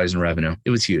 million in revenue. It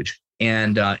was huge.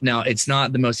 And now it's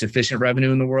not the most efficient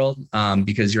revenue in the world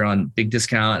because you're on big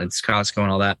discount, it's Costco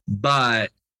and all that,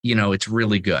 but it's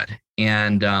really good.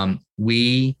 And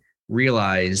we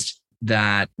realized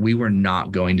that we were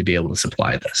not going to be able to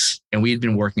supply this. And we had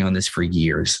been working on this for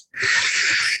years.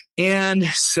 And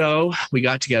so we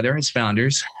got together as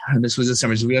founders. And this was the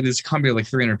summer. So we had this company of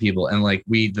 300 people. And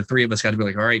the three of us got to be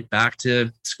all right, back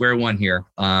to square one here.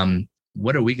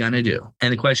 What are we going to do?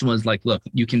 And the question was look,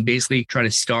 you can basically try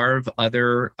to starve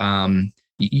other,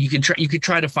 you could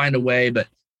try to find a way, but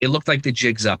it looked like the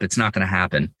jig's up. It's not going to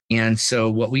happen. And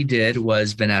so what we did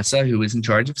was Vanessa, who was in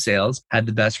charge of sales, had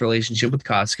the best relationship with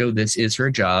Costco. This is her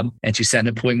job. And she set an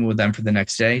appointment with them for the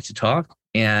next day to talk.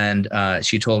 And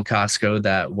she told Costco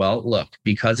that, well, look,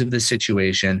 because of this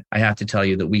situation, I have to tell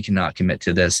you that we cannot commit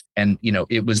to this. And,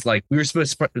 it was we were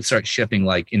supposed to start shipping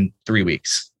in 3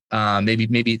 weeks. Maybe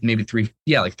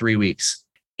 3 weeks.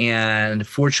 And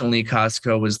fortunately,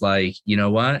 Costco was like, you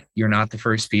know what? You're not the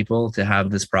first people to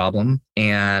have this problem.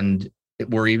 And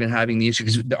we're even having the issue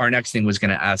because our next thing was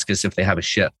going to ask us if they have a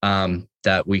ship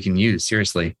that we can use.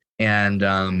 Seriously. And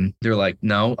they're like,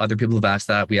 no, other people have asked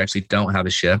that. We actually don't have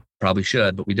a ship. Probably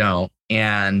should, but we don't.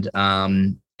 And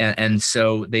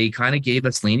so they kind of gave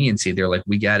us leniency. They're like,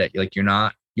 we get it.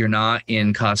 You're not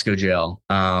in Costco jail.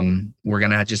 We're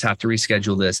going to just have to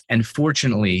reschedule this. And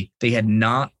fortunately, they had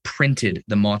not printed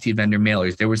the multi-vendor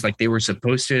mailers. They were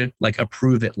supposed to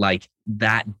approve it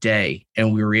that day.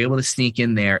 And we were able to sneak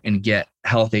in there and get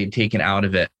Health-Ade taken out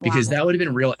of it because that would have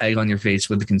been real egg on your face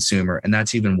with the consumer. And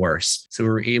that's even worse. So we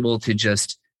were able to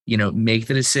just, make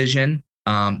the decision.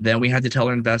 Then we had to tell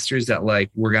our investors that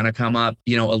we're going to come up,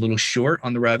 a little short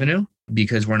on the revenue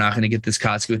because we're not going to get this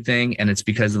Costco thing. And it's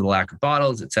because of the lack of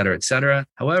bottles, et cetera, et cetera.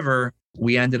 However,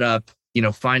 we ended up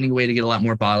finding a way to get a lot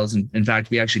more bottles. And in fact,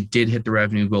 we actually did hit the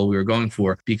revenue goal we were going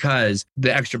for, because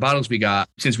the extra bottles we got,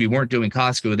 since we weren't doing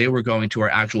Costco, they were going to our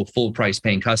actual full price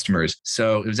paying customers.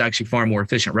 So it was actually far more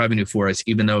efficient revenue for us,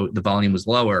 even though the volume was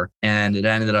lower. And it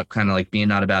ended up kind of like being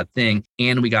not a bad thing.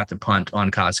 And we got to punt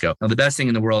on Costco. Now, the best thing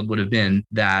in the world would have been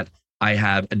that I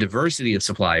have a diversity of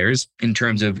suppliers in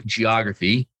terms of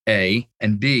geography, A,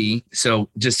 and B. So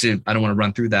I don't want to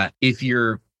run through that. If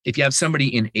you have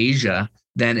somebody in Asia,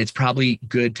 then it's probably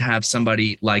good to have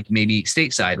somebody like maybe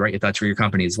stateside, right? If that's where your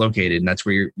company is located and that's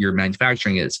where your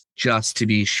manufacturing is, just to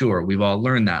be sure. We've all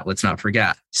learned that. Let's not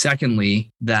forget.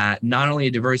 Secondly, that not only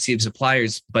a diversity of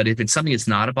suppliers, but if it's something that's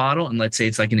not a bottle, and let's say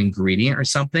it's like an ingredient or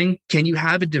something, can you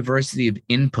have a diversity of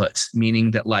inputs?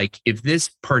 Meaning that like, if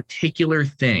this particular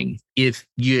thing, if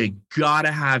you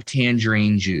gotta have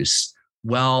tangerine juice,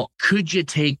 well, could you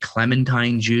take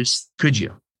clementine juice? Could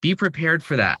you? Be prepared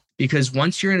for that. Because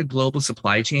once you're in a global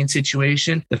supply chain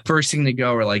situation, the first thing to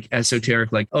go are like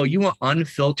esoteric, like, oh, you want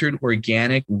unfiltered,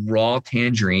 organic, raw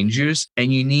tangerine juice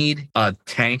and you need a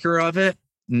tanker of it?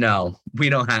 No, we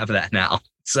don't have that now.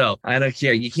 So I don't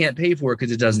care. You can't pay for it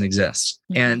because it doesn't exist.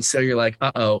 And so you're like,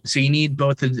 So you need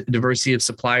both the diversity of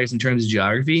suppliers in terms of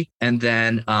geography and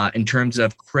then in terms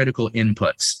of critical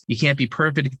inputs. You can't be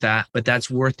perfect at that, but that's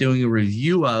worth doing a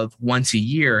review of once a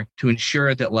year to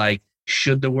ensure that like,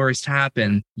 should the worst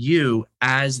happen, you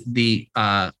as the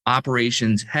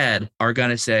operations head are going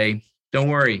to say, don't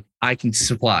worry, I can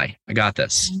supply. I got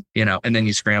this, and then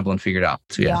you scramble and figure it out.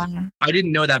 So yeah. I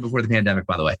didn't know that before the pandemic,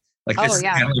 by the way. Like,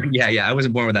 yeah. I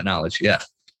wasn't born with that knowledge. Yeah.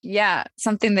 Yeah.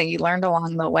 Something that you learned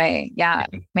along the way. Yeah,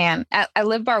 man. At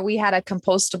Live Bar, we had a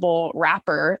compostable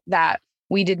wrapper that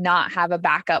we did not have a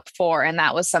backup for. And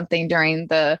that was something during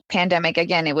the pandemic.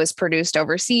 Again, it was produced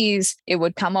overseas. It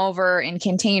would come over in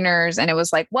containers and it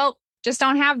was like, well, just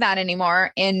don't have that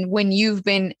anymore. And when you've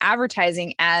been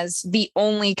advertising as the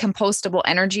only compostable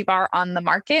energy bar on the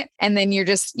market, and then you're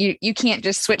just, you can't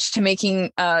just switch to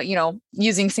making,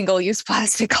 using single-use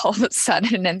plastic all of a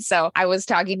sudden. And so I was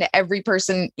talking to every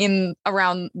person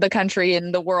around the country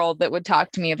and the world that would talk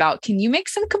to me about, can you make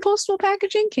some compostable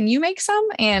packaging? Can you make some?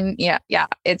 And yeah,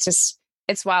 it's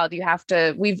wild.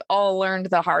 We've all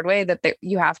learned the hard way that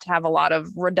you have to have a lot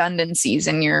of redundancies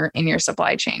in your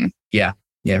supply chain.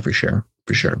 Yeah, for sure.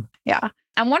 Yeah.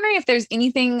 I'm wondering if there's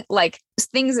anything like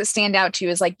things that stand out to you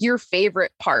as like your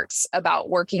favorite parts about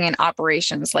working in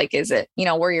operations. Like, is it,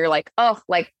 where you're like, oh,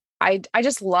 like I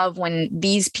just love when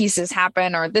these pieces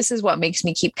happen, or this is what makes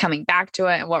me keep coming back to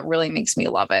it and what really makes me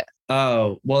love it.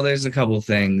 Oh, well, there's a couple of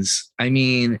things. I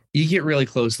mean, you get really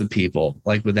close to people,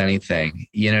 like with anything,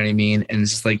 you know what I mean? And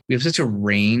it's just like, we have such a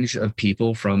range of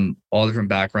people from all different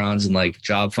backgrounds and like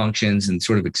job functions and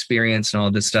sort of experience and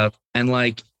all this stuff. And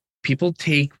like, people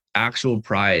take actual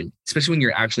pride, especially when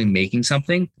you're actually making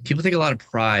something. People take a lot of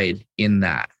pride in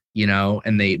that,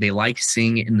 and they like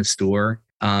seeing it in the store.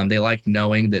 They like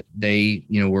knowing that they,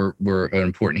 were an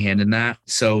important hand in that.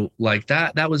 So like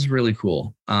that was really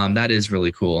cool. That is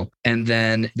really cool. And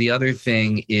then the other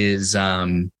thing is,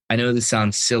 I know this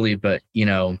sounds silly, but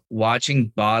watching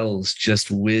bottles just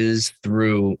whiz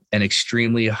through an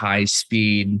extremely high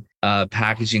speed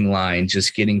packaging line,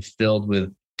 just getting filled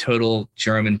with total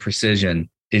German precision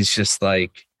is just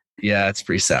like, yeah, it's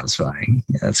pretty satisfying.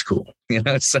 Yeah, that's cool.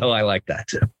 So I like that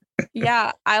too.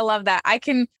 Yeah, I love that. I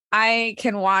can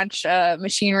watch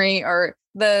machinery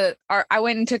I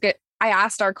went and took it. I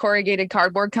asked our corrugated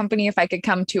cardboard company if I could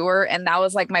come tour. And that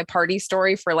was like my party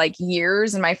story for like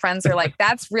years. And my friends are like,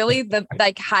 that's really the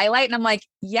like highlight. And I'm like,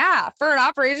 yeah, for an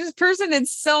operations person,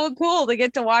 it's so cool to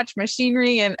get to watch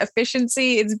machinery and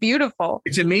efficiency. It's beautiful.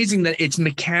 It's amazing that it's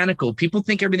mechanical. People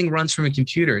think everything runs from a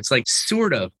computer. It's like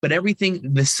sort of, but everything,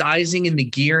 the sizing and the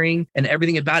gearing and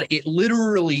everything about it, it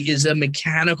literally is a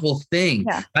mechanical thing.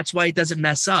 Yeah. That's why it doesn't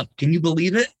mess up. Can you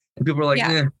believe it? And people are like,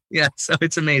 yeah. So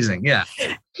it's amazing. Yeah.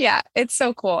 Yeah. It's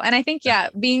so cool. And I think,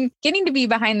 getting to be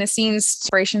behind the scenes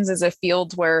operations is a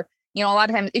field where, a lot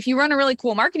of times if you run a really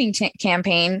cool marketing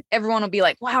campaign, everyone will be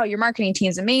like, wow, your marketing team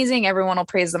is amazing. Everyone will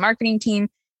praise the marketing team.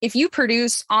 If you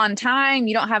produce on time,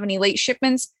 you don't have any late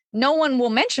shipments, no one will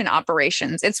mention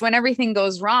operations. It's when everything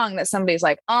goes wrong that somebody's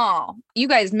like, oh, you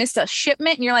guys missed a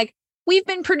shipment. And you're like, we've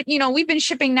been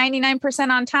shipping 99%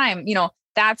 on time.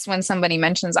 That's when somebody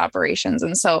mentions operations.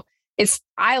 And so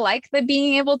I like the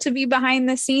being able to be behind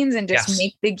the scenes and just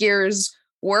make the gears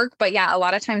work. But yeah, a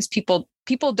lot of times people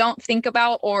don't think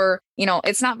about, or,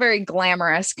 it's not very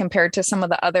glamorous compared to some of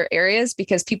the other areas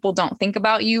because people don't think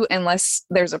about you unless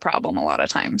there's a problem a lot of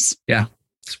times. Yeah,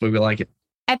 that's the way we like it.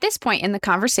 At this point in the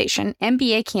conversation,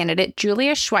 MBA candidate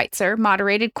Julia Schweitzer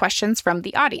moderated questions from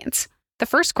the audience. The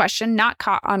first question not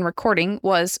caught on recording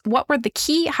was, what were the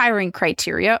key hiring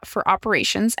criteria for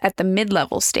operations at the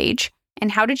mid-level stage?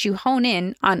 And how did you hone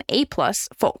in on A-plus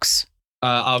folks?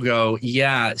 I'll go.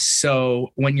 Yeah. So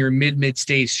when you're mid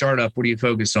stage startup, what do you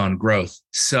focus on? Growth.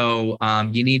 So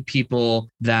you need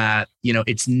people that,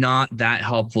 it's not that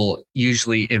helpful.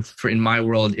 Usually in my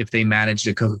world, if they managed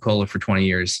a Coca-Cola for 20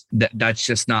 years, that's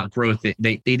just not growth.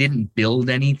 They didn't build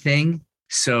anything.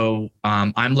 So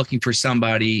I'm looking for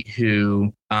somebody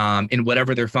who, in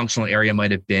whatever their functional area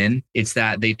might have been, it's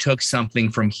that they took something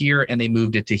from here and they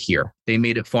moved it to here. They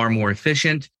made it far more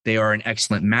efficient. They are an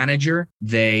excellent manager.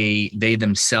 They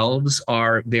themselves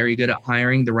are very good at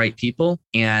hiring the right people,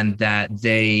 and that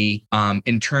they,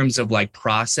 in terms of like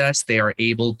process, they are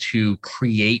able to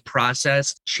create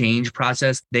process, change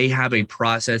process. They have a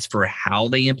process for how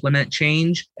they implement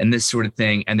change and this sort of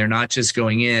thing. And they're not just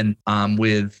going in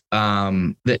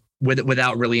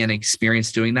without really any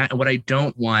experience doing that. And what I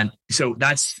don't want, so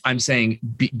that's, I'm saying,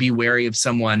 be wary of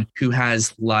someone who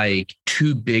has like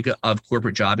too big of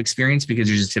corporate job experience, because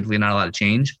there's just typically not a lot of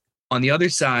change. On the other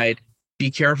side,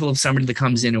 be careful of somebody that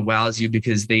comes in and wows you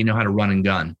because they know how to run and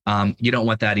gun. You don't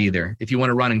want that either. If you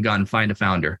want to run and gun, find a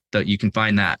founder that you can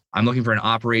find that. I'm looking for an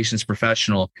operations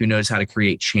professional who knows how to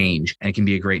create change and can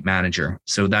be a great manager.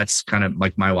 So that's kind of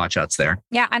like my watch outs there.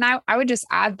 Yeah. And I would just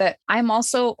add that I'm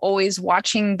also always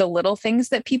watching the little things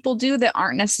that people do that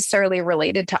aren't necessarily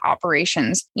related to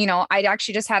operations. I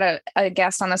actually just had a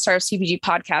guest on the Startup CPG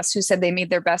podcast who said they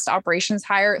made their best operations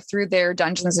hire through their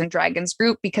Dungeons and Dragons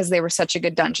group because they were such a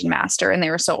good dungeon master and they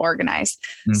were so organized.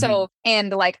 Mm-hmm. So,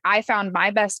 and like I found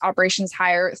my best operations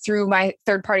hire through my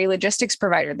third-party logistics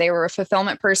provider. They were a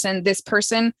fulfillment person. This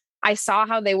person, I saw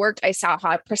how they worked. I saw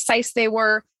how precise they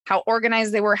were, how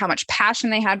organized they were, how much passion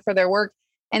they had for their work.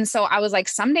 And so I was like,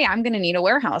 someday I'm going to need a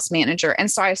warehouse manager.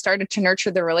 And so I started to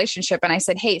nurture the relationship. And I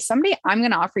said, hey, someday I'm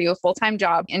going to offer you a full-time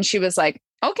job. And she was like,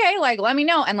 okay, like, let me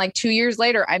know. And like 2 years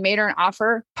later, I made her an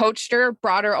offer, poached her,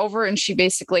 brought her over, and she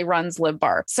basically runs Live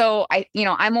Bar. So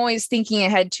I'm always thinking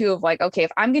ahead too of like, okay,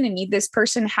 if I'm going to need this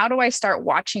person, how do I start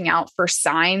watching out for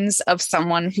signs of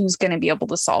someone who's going to be able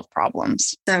to solve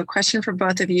problems? So question for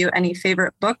both of you, any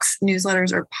favorite books,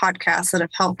 newsletters, or podcasts that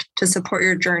have helped to support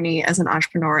your journey as an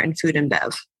entrepreneur in food and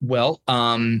bev? Well,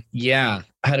 yeah.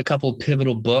 I had a couple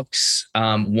pivotal books.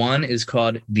 One is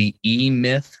called The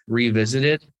E-Myth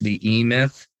Revisited. The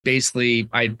E-Myth. Basically,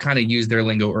 I kind of used their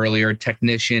lingo earlier,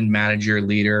 technician, manager,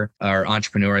 leader, or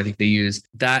entrepreneur, I think they used.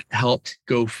 That helped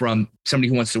go from somebody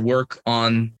who wants to work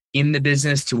in the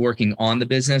business to working on the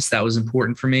business. That was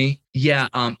important for me. Yeah,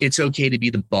 It's Okay to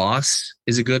Be the Boss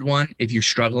is a good one. If you're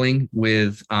struggling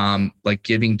with like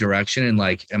giving direction and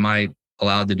like, am I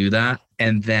allowed to do that?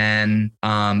 And then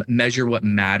Measure What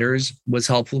Matters was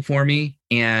helpful for me.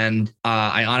 And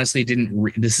I honestly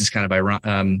didn't. This is kind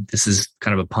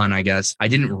of a pun, I guess. I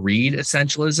didn't read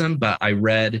Essentialism, but I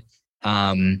read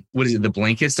The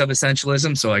Blinkist of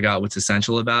Essentialism. So I got what's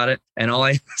essential about it. And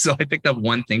so I picked up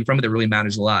one thing from it that really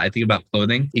matters a lot. I think about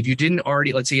clothing. If you didn't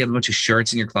already, let's say you have a bunch of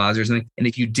shirts in your closet or something, and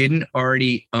if you didn't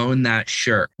already own that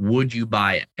shirt, would you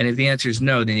buy it? And if the answer is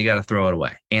no, then you got to throw it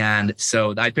away. And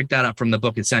so I picked that up from the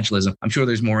book Essentialism. I'm sure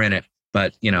there's more in it,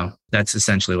 but that's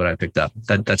essentially what I picked up.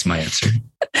 That's my answer.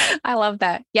 I love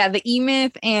that. Yeah. The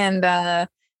E-Myth and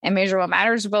Measure What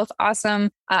Matters are both awesome.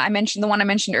 I mentioned the one I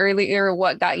mentioned earlier,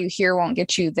 What Got You Here Won't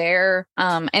Get You There.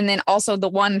 And then also The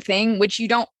One Thing, which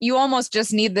you almost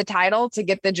just need the title to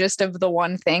get the gist of the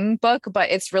One Thing book, but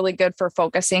it's really good for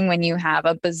focusing when you have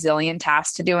a bazillion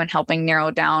tasks to do and helping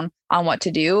narrow down on what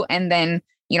to do. And then,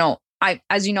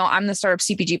 as you know, I'm the Startup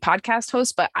CPG podcast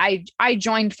host, but I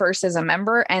joined first as a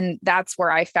member, and that's where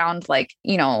I found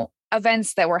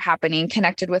events that were happening,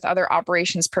 connected with other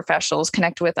operations professionals,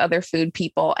 connected with other food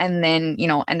people, and then,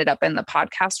 ended up in the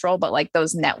podcast role. But like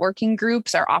those networking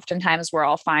groups are oftentimes where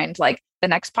I'll find like the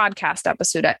next podcast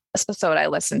episode I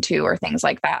listen to, or things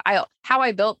like that. How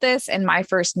I Built This and My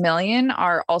First Million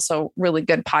are also really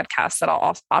good podcasts that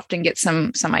I'll often get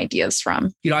some ideas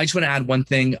from. I just want to add one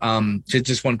thing,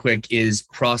 just one quick, is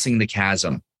Crossing the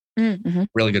Chasm. Mm-hmm.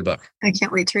 Really good book. I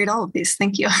can't wait to read all of these.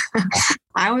 Thank you.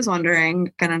 I was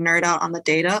wondering, going to nerd out on the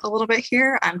data a little bit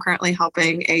here. I'm currently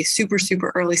helping a super,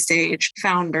 super early stage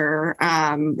founder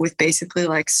with basically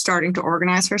like starting to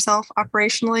organize herself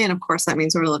operationally. And of course, that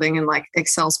means we're living in like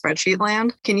Excel spreadsheet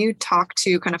land. Can you talk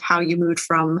to kind of how you moved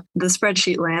from the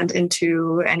spreadsheet land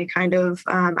into any kind of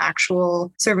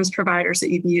actual service providers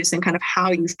that you've used, and kind of how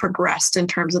you've progressed in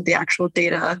terms of the actual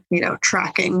data,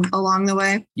 tracking along the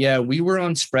way? Yeah, we were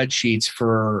on spreadsheets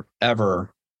forever.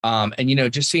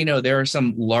 And, just so you know, there are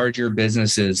some larger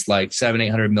businesses like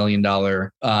 $700-800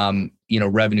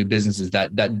 million, revenue businesses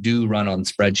that do run on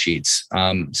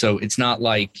spreadsheets. So it's not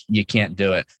like you can't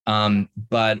do it.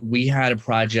 But we had a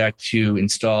project to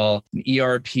install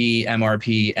ERP,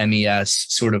 MRP, MES,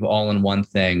 sort of all in one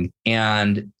thing.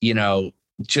 And,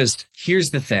 just here's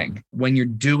the thing. When you're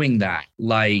doing that,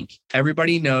 like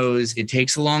everybody knows it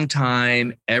takes a long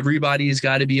time. Everybody's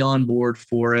got to be on board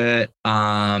for it.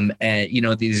 And,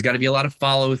 there's got to be a lot of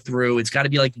follow through. It's got to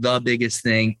be like the biggest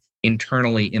thing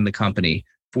internally in the company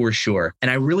for sure.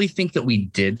 And I really think that we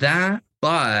did that,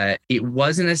 but it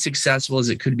wasn't as successful as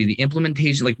it could be. The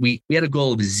implementation, like we had a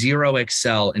goal of 0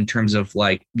 Excel in terms of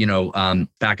like,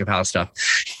 back of house stuff.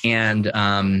 And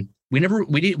we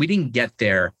didn't get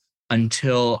there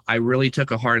until I really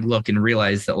took a hard look and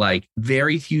realized that like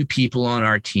very few people on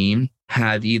our team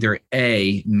have either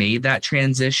A, made that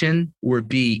transition, or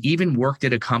B, even worked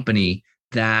at a company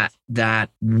that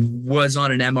was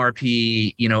on an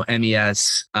MRP,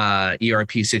 MES,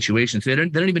 ERP situation. So they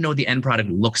don't even know what the end product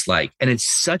looks like. And it's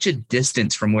such a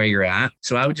distance from where you're at.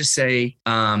 So I would just say,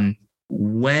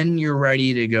 when you're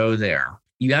ready to go there,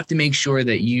 you have to make sure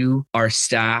that you are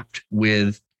staffed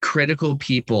with critical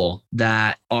people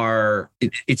that are,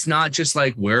 it's not just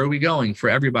like, where are we going for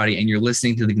everybody? And you're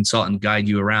listening to the consultant guide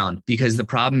you around, because the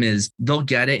problem is they'll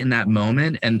get it in that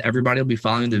moment and everybody will be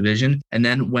following the vision. And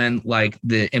then when like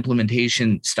the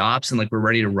implementation stops and like we're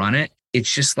ready to run it, it's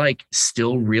just like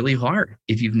still really hard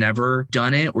if you've never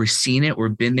done it or seen it or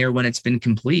been there when it's been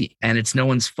complete. And it's no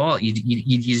one's fault.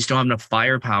 You just don't have enough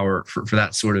firepower for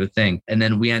that sort of a thing. And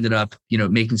then we ended up,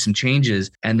 making some changes,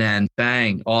 and then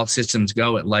bang, all systems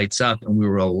go, it lights up, and we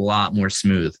were a lot more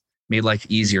smooth. Made life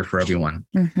easier for everyone.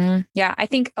 Mm-hmm. Yeah. I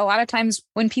think a lot of times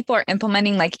when people are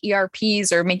implementing like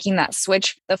ERPs or making that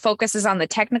switch, the focus is on the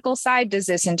technical side. Does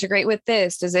this integrate with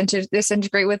this? Does this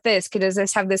integrate with this? Does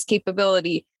this have this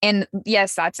capability? And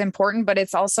yes, that's important, but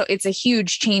it's a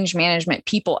huge change management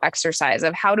people exercise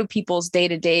of how do people's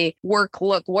day-to-day work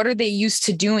look? What are they used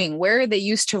to doing? Where are they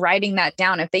used to writing that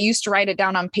down? If they used to write it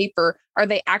down on paper, are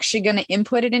they actually going to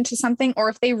input it into something? Or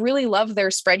if they really love their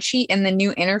spreadsheet and the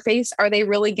new interface, are they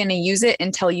really going to use it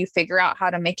until you figure out how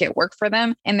to make it work for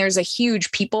them? And there's a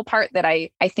huge people part that I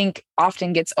think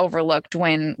often gets overlooked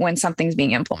when something's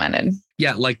being implemented.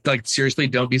 Yeah, like seriously,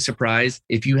 don't be surprised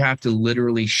if you have to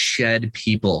literally shed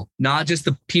people, not just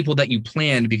the people that you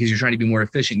planned because you're trying to be more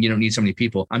efficient. You don't need so many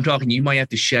people. I'm talking, you might have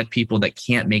to shed people that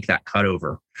can't make that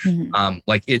cutover. Mm-hmm.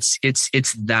 Like it's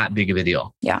that big of a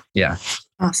deal. Yeah. Yeah.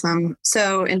 Awesome.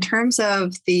 So in terms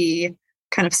of the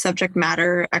kind of subject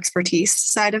matter expertise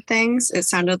side of things, it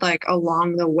sounded like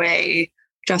along the way,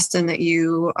 Justin, that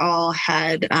you all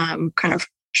had kind of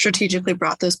strategically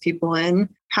brought those people in.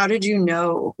 How did you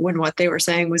know when what they were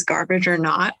saying was garbage or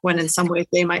not, when in some ways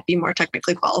they might be more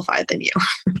technically qualified than you?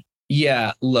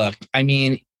 Yeah, look, I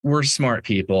mean, we're smart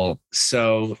people.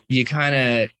 So you kind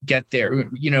of get there,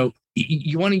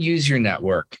 you want to use your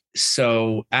network.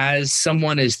 So as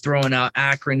someone is throwing out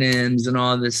acronyms and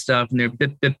all this stuff and they're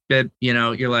bip, bip, bip,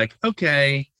 you're like,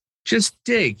 okay, just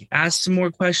dig, ask some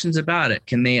more questions about it.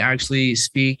 Can they actually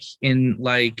speak in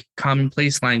like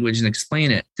commonplace language and explain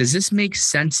it? Does this make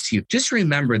sense to you? Just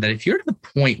remember that if you're to the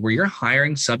point where you're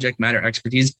hiring subject matter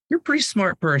expertise, you're a pretty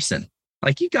smart person.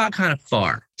 Like you got kind of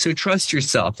far. So trust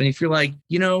yourself. And if you're like,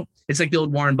 it's like the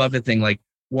old Warren Buffett thing, like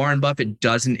Warren Buffett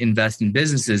doesn't invest in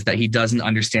businesses that he doesn't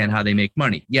understand how they make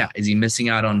money. Yeah. Is he missing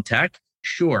out on tech?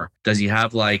 Sure. Does he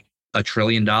have like $1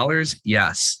 trillion?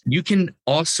 Yes. You can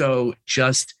also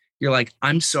you're like,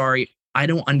 I'm sorry, I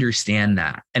don't understand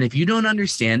that. And if you don't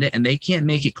understand it and they can't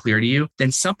make it clear to you,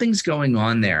 then something's going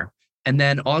on there. And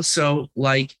then also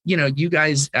like, you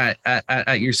guys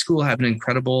at your school have an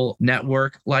incredible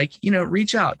network, like,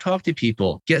 reach out, talk to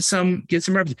people, get some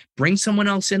reps, bring someone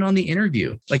else in on the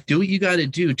interview, like do what you got to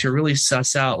do to really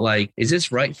suss out, like, is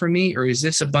this right for me? Or is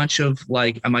this a bunch of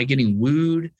like, am I getting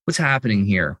wooed? What's happening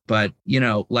here? But,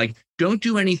 like, don't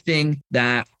do anything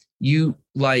that you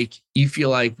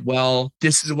feel like, well,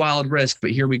 this is a wild risk,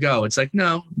 but here we go. It's like,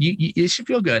 no, you should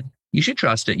feel good. You should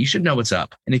trust it. You should know what's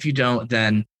up. And if you don't,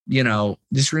 then,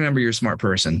 just remember you're a smart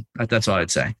person. That's all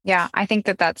I'd say. Yeah, I think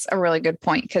that's a really good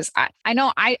point. Because I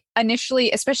know I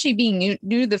initially, especially being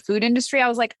new to the food industry, I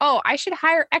was like, oh, I should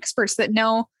hire experts that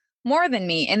know more than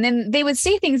me. And then they would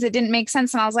say things that didn't make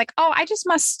sense. And I was like, oh, I just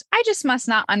must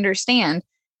not understand.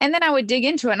 And then I would dig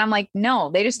into it and I'm like, no,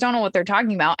 they just don't know what they're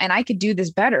talking about. And I could do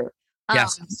this better.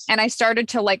 Yes. And I started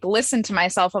to like listen to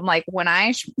myself. I'm like, when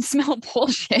I smell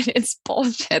bullshit, it's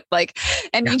bullshit. Like,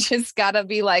 and you just gotta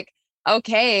be like,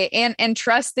 okay. And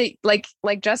trust that,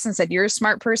 like Justin said, you're a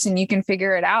smart person. You can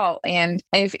figure it out. And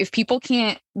if people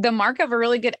can't, the mark of a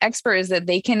really good expert is that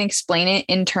they can explain it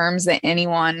in terms that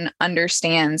anyone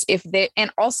understands.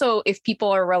 And also if people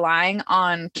are relying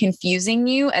on confusing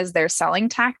you as their selling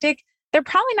tactic, they're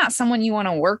probably not someone you want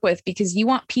to work with, because you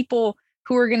want people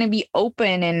who are going to be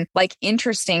open and like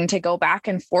interesting to go back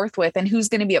and forth with, and who's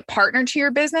going to be a partner to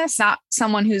your business, not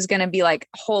someone who's going to be like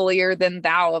holier than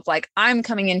thou of like, I'm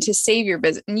coming in to save your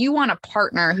business. And you want a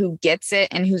partner who gets it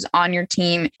and who's on your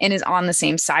team and is on the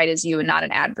same side as you and not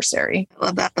an adversary. I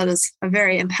love that. That is a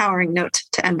very empowering note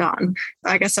to end on.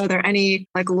 I guess, are there any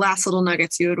like last little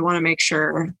nuggets you would want to make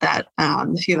sure that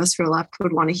the few of us who are left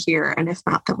would want to hear? And if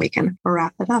not, then we can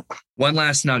wrap it up. One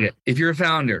last nugget. If you're a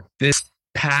founder, this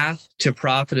path to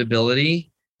profitability,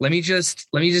 let me just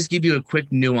give you a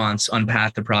quick nuance on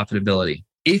path to profitability.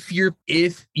 If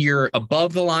you're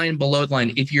above the line, below the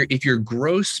line, if your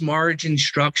gross margin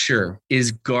structure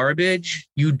is garbage,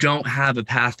 you don't have a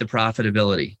path to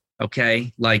profitability.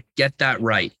 Okay? Like, get that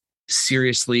right.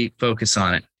 Seriously, focus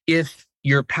on it. If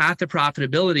your path to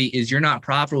profitability is you're not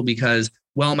profitable because,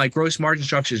 well, my gross margin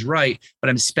structure is right, but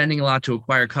I'm spending a lot to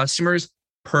acquire customers,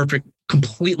 perfect.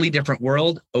 Completely different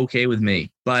world, okay with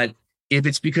me. But if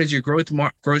it's because your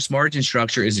gross margin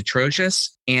structure is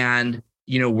atrocious, and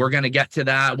we're going to get to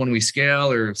that when we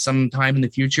scale or sometime in the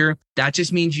future, that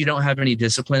just means you don't have any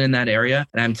discipline in that area.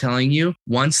 And I'm telling you,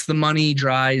 once the money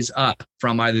dries up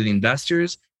from either the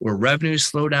investors or revenues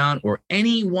slow down or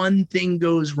any one thing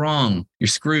goes wrong, you're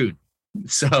screwed.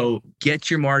 So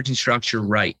get your margin structure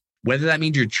right. Whether that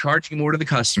means you're charging more to the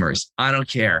customers, I don't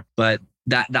care. But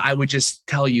that I would just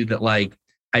tell you that, like,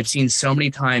 I've seen so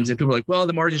many times that people are like, well,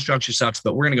 the margin structure sucks,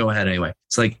 but we're going to go ahead anyway.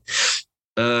 It's like,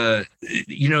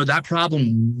 that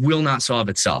problem will not solve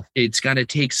itself. It's going to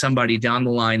take somebody down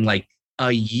the line, like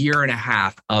a year and a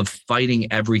half of fighting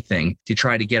everything to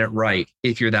try to get it right,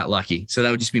 if you're that lucky. So that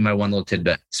would just be my one little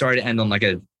tidbit. Sorry to end on like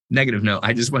a negative note.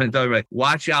 I just want to tell everybody,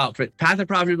 watch out for path of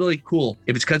profitability. Cool.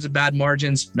 If it's because of bad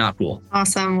margins, not cool.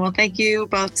 Awesome. Well, thank you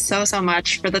both so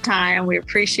much for the time. We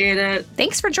appreciate it.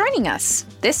 Thanks for joining us.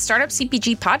 This Startup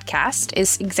CPG podcast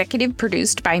is executive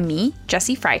produced by me,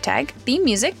 Jessie Freitag. Theme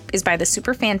music is by the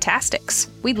Super Fantastics.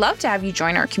 We'd love to have you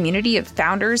join our community of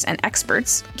founders and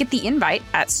experts. Get the invite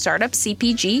at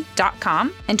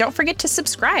startupcpg.com. And don't forget to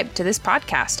subscribe to this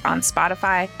podcast on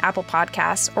Spotify, Apple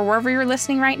Podcasts, or wherever you're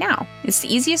listening right now. It's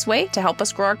the easiest way to help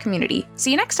us grow our community. See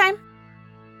you next time.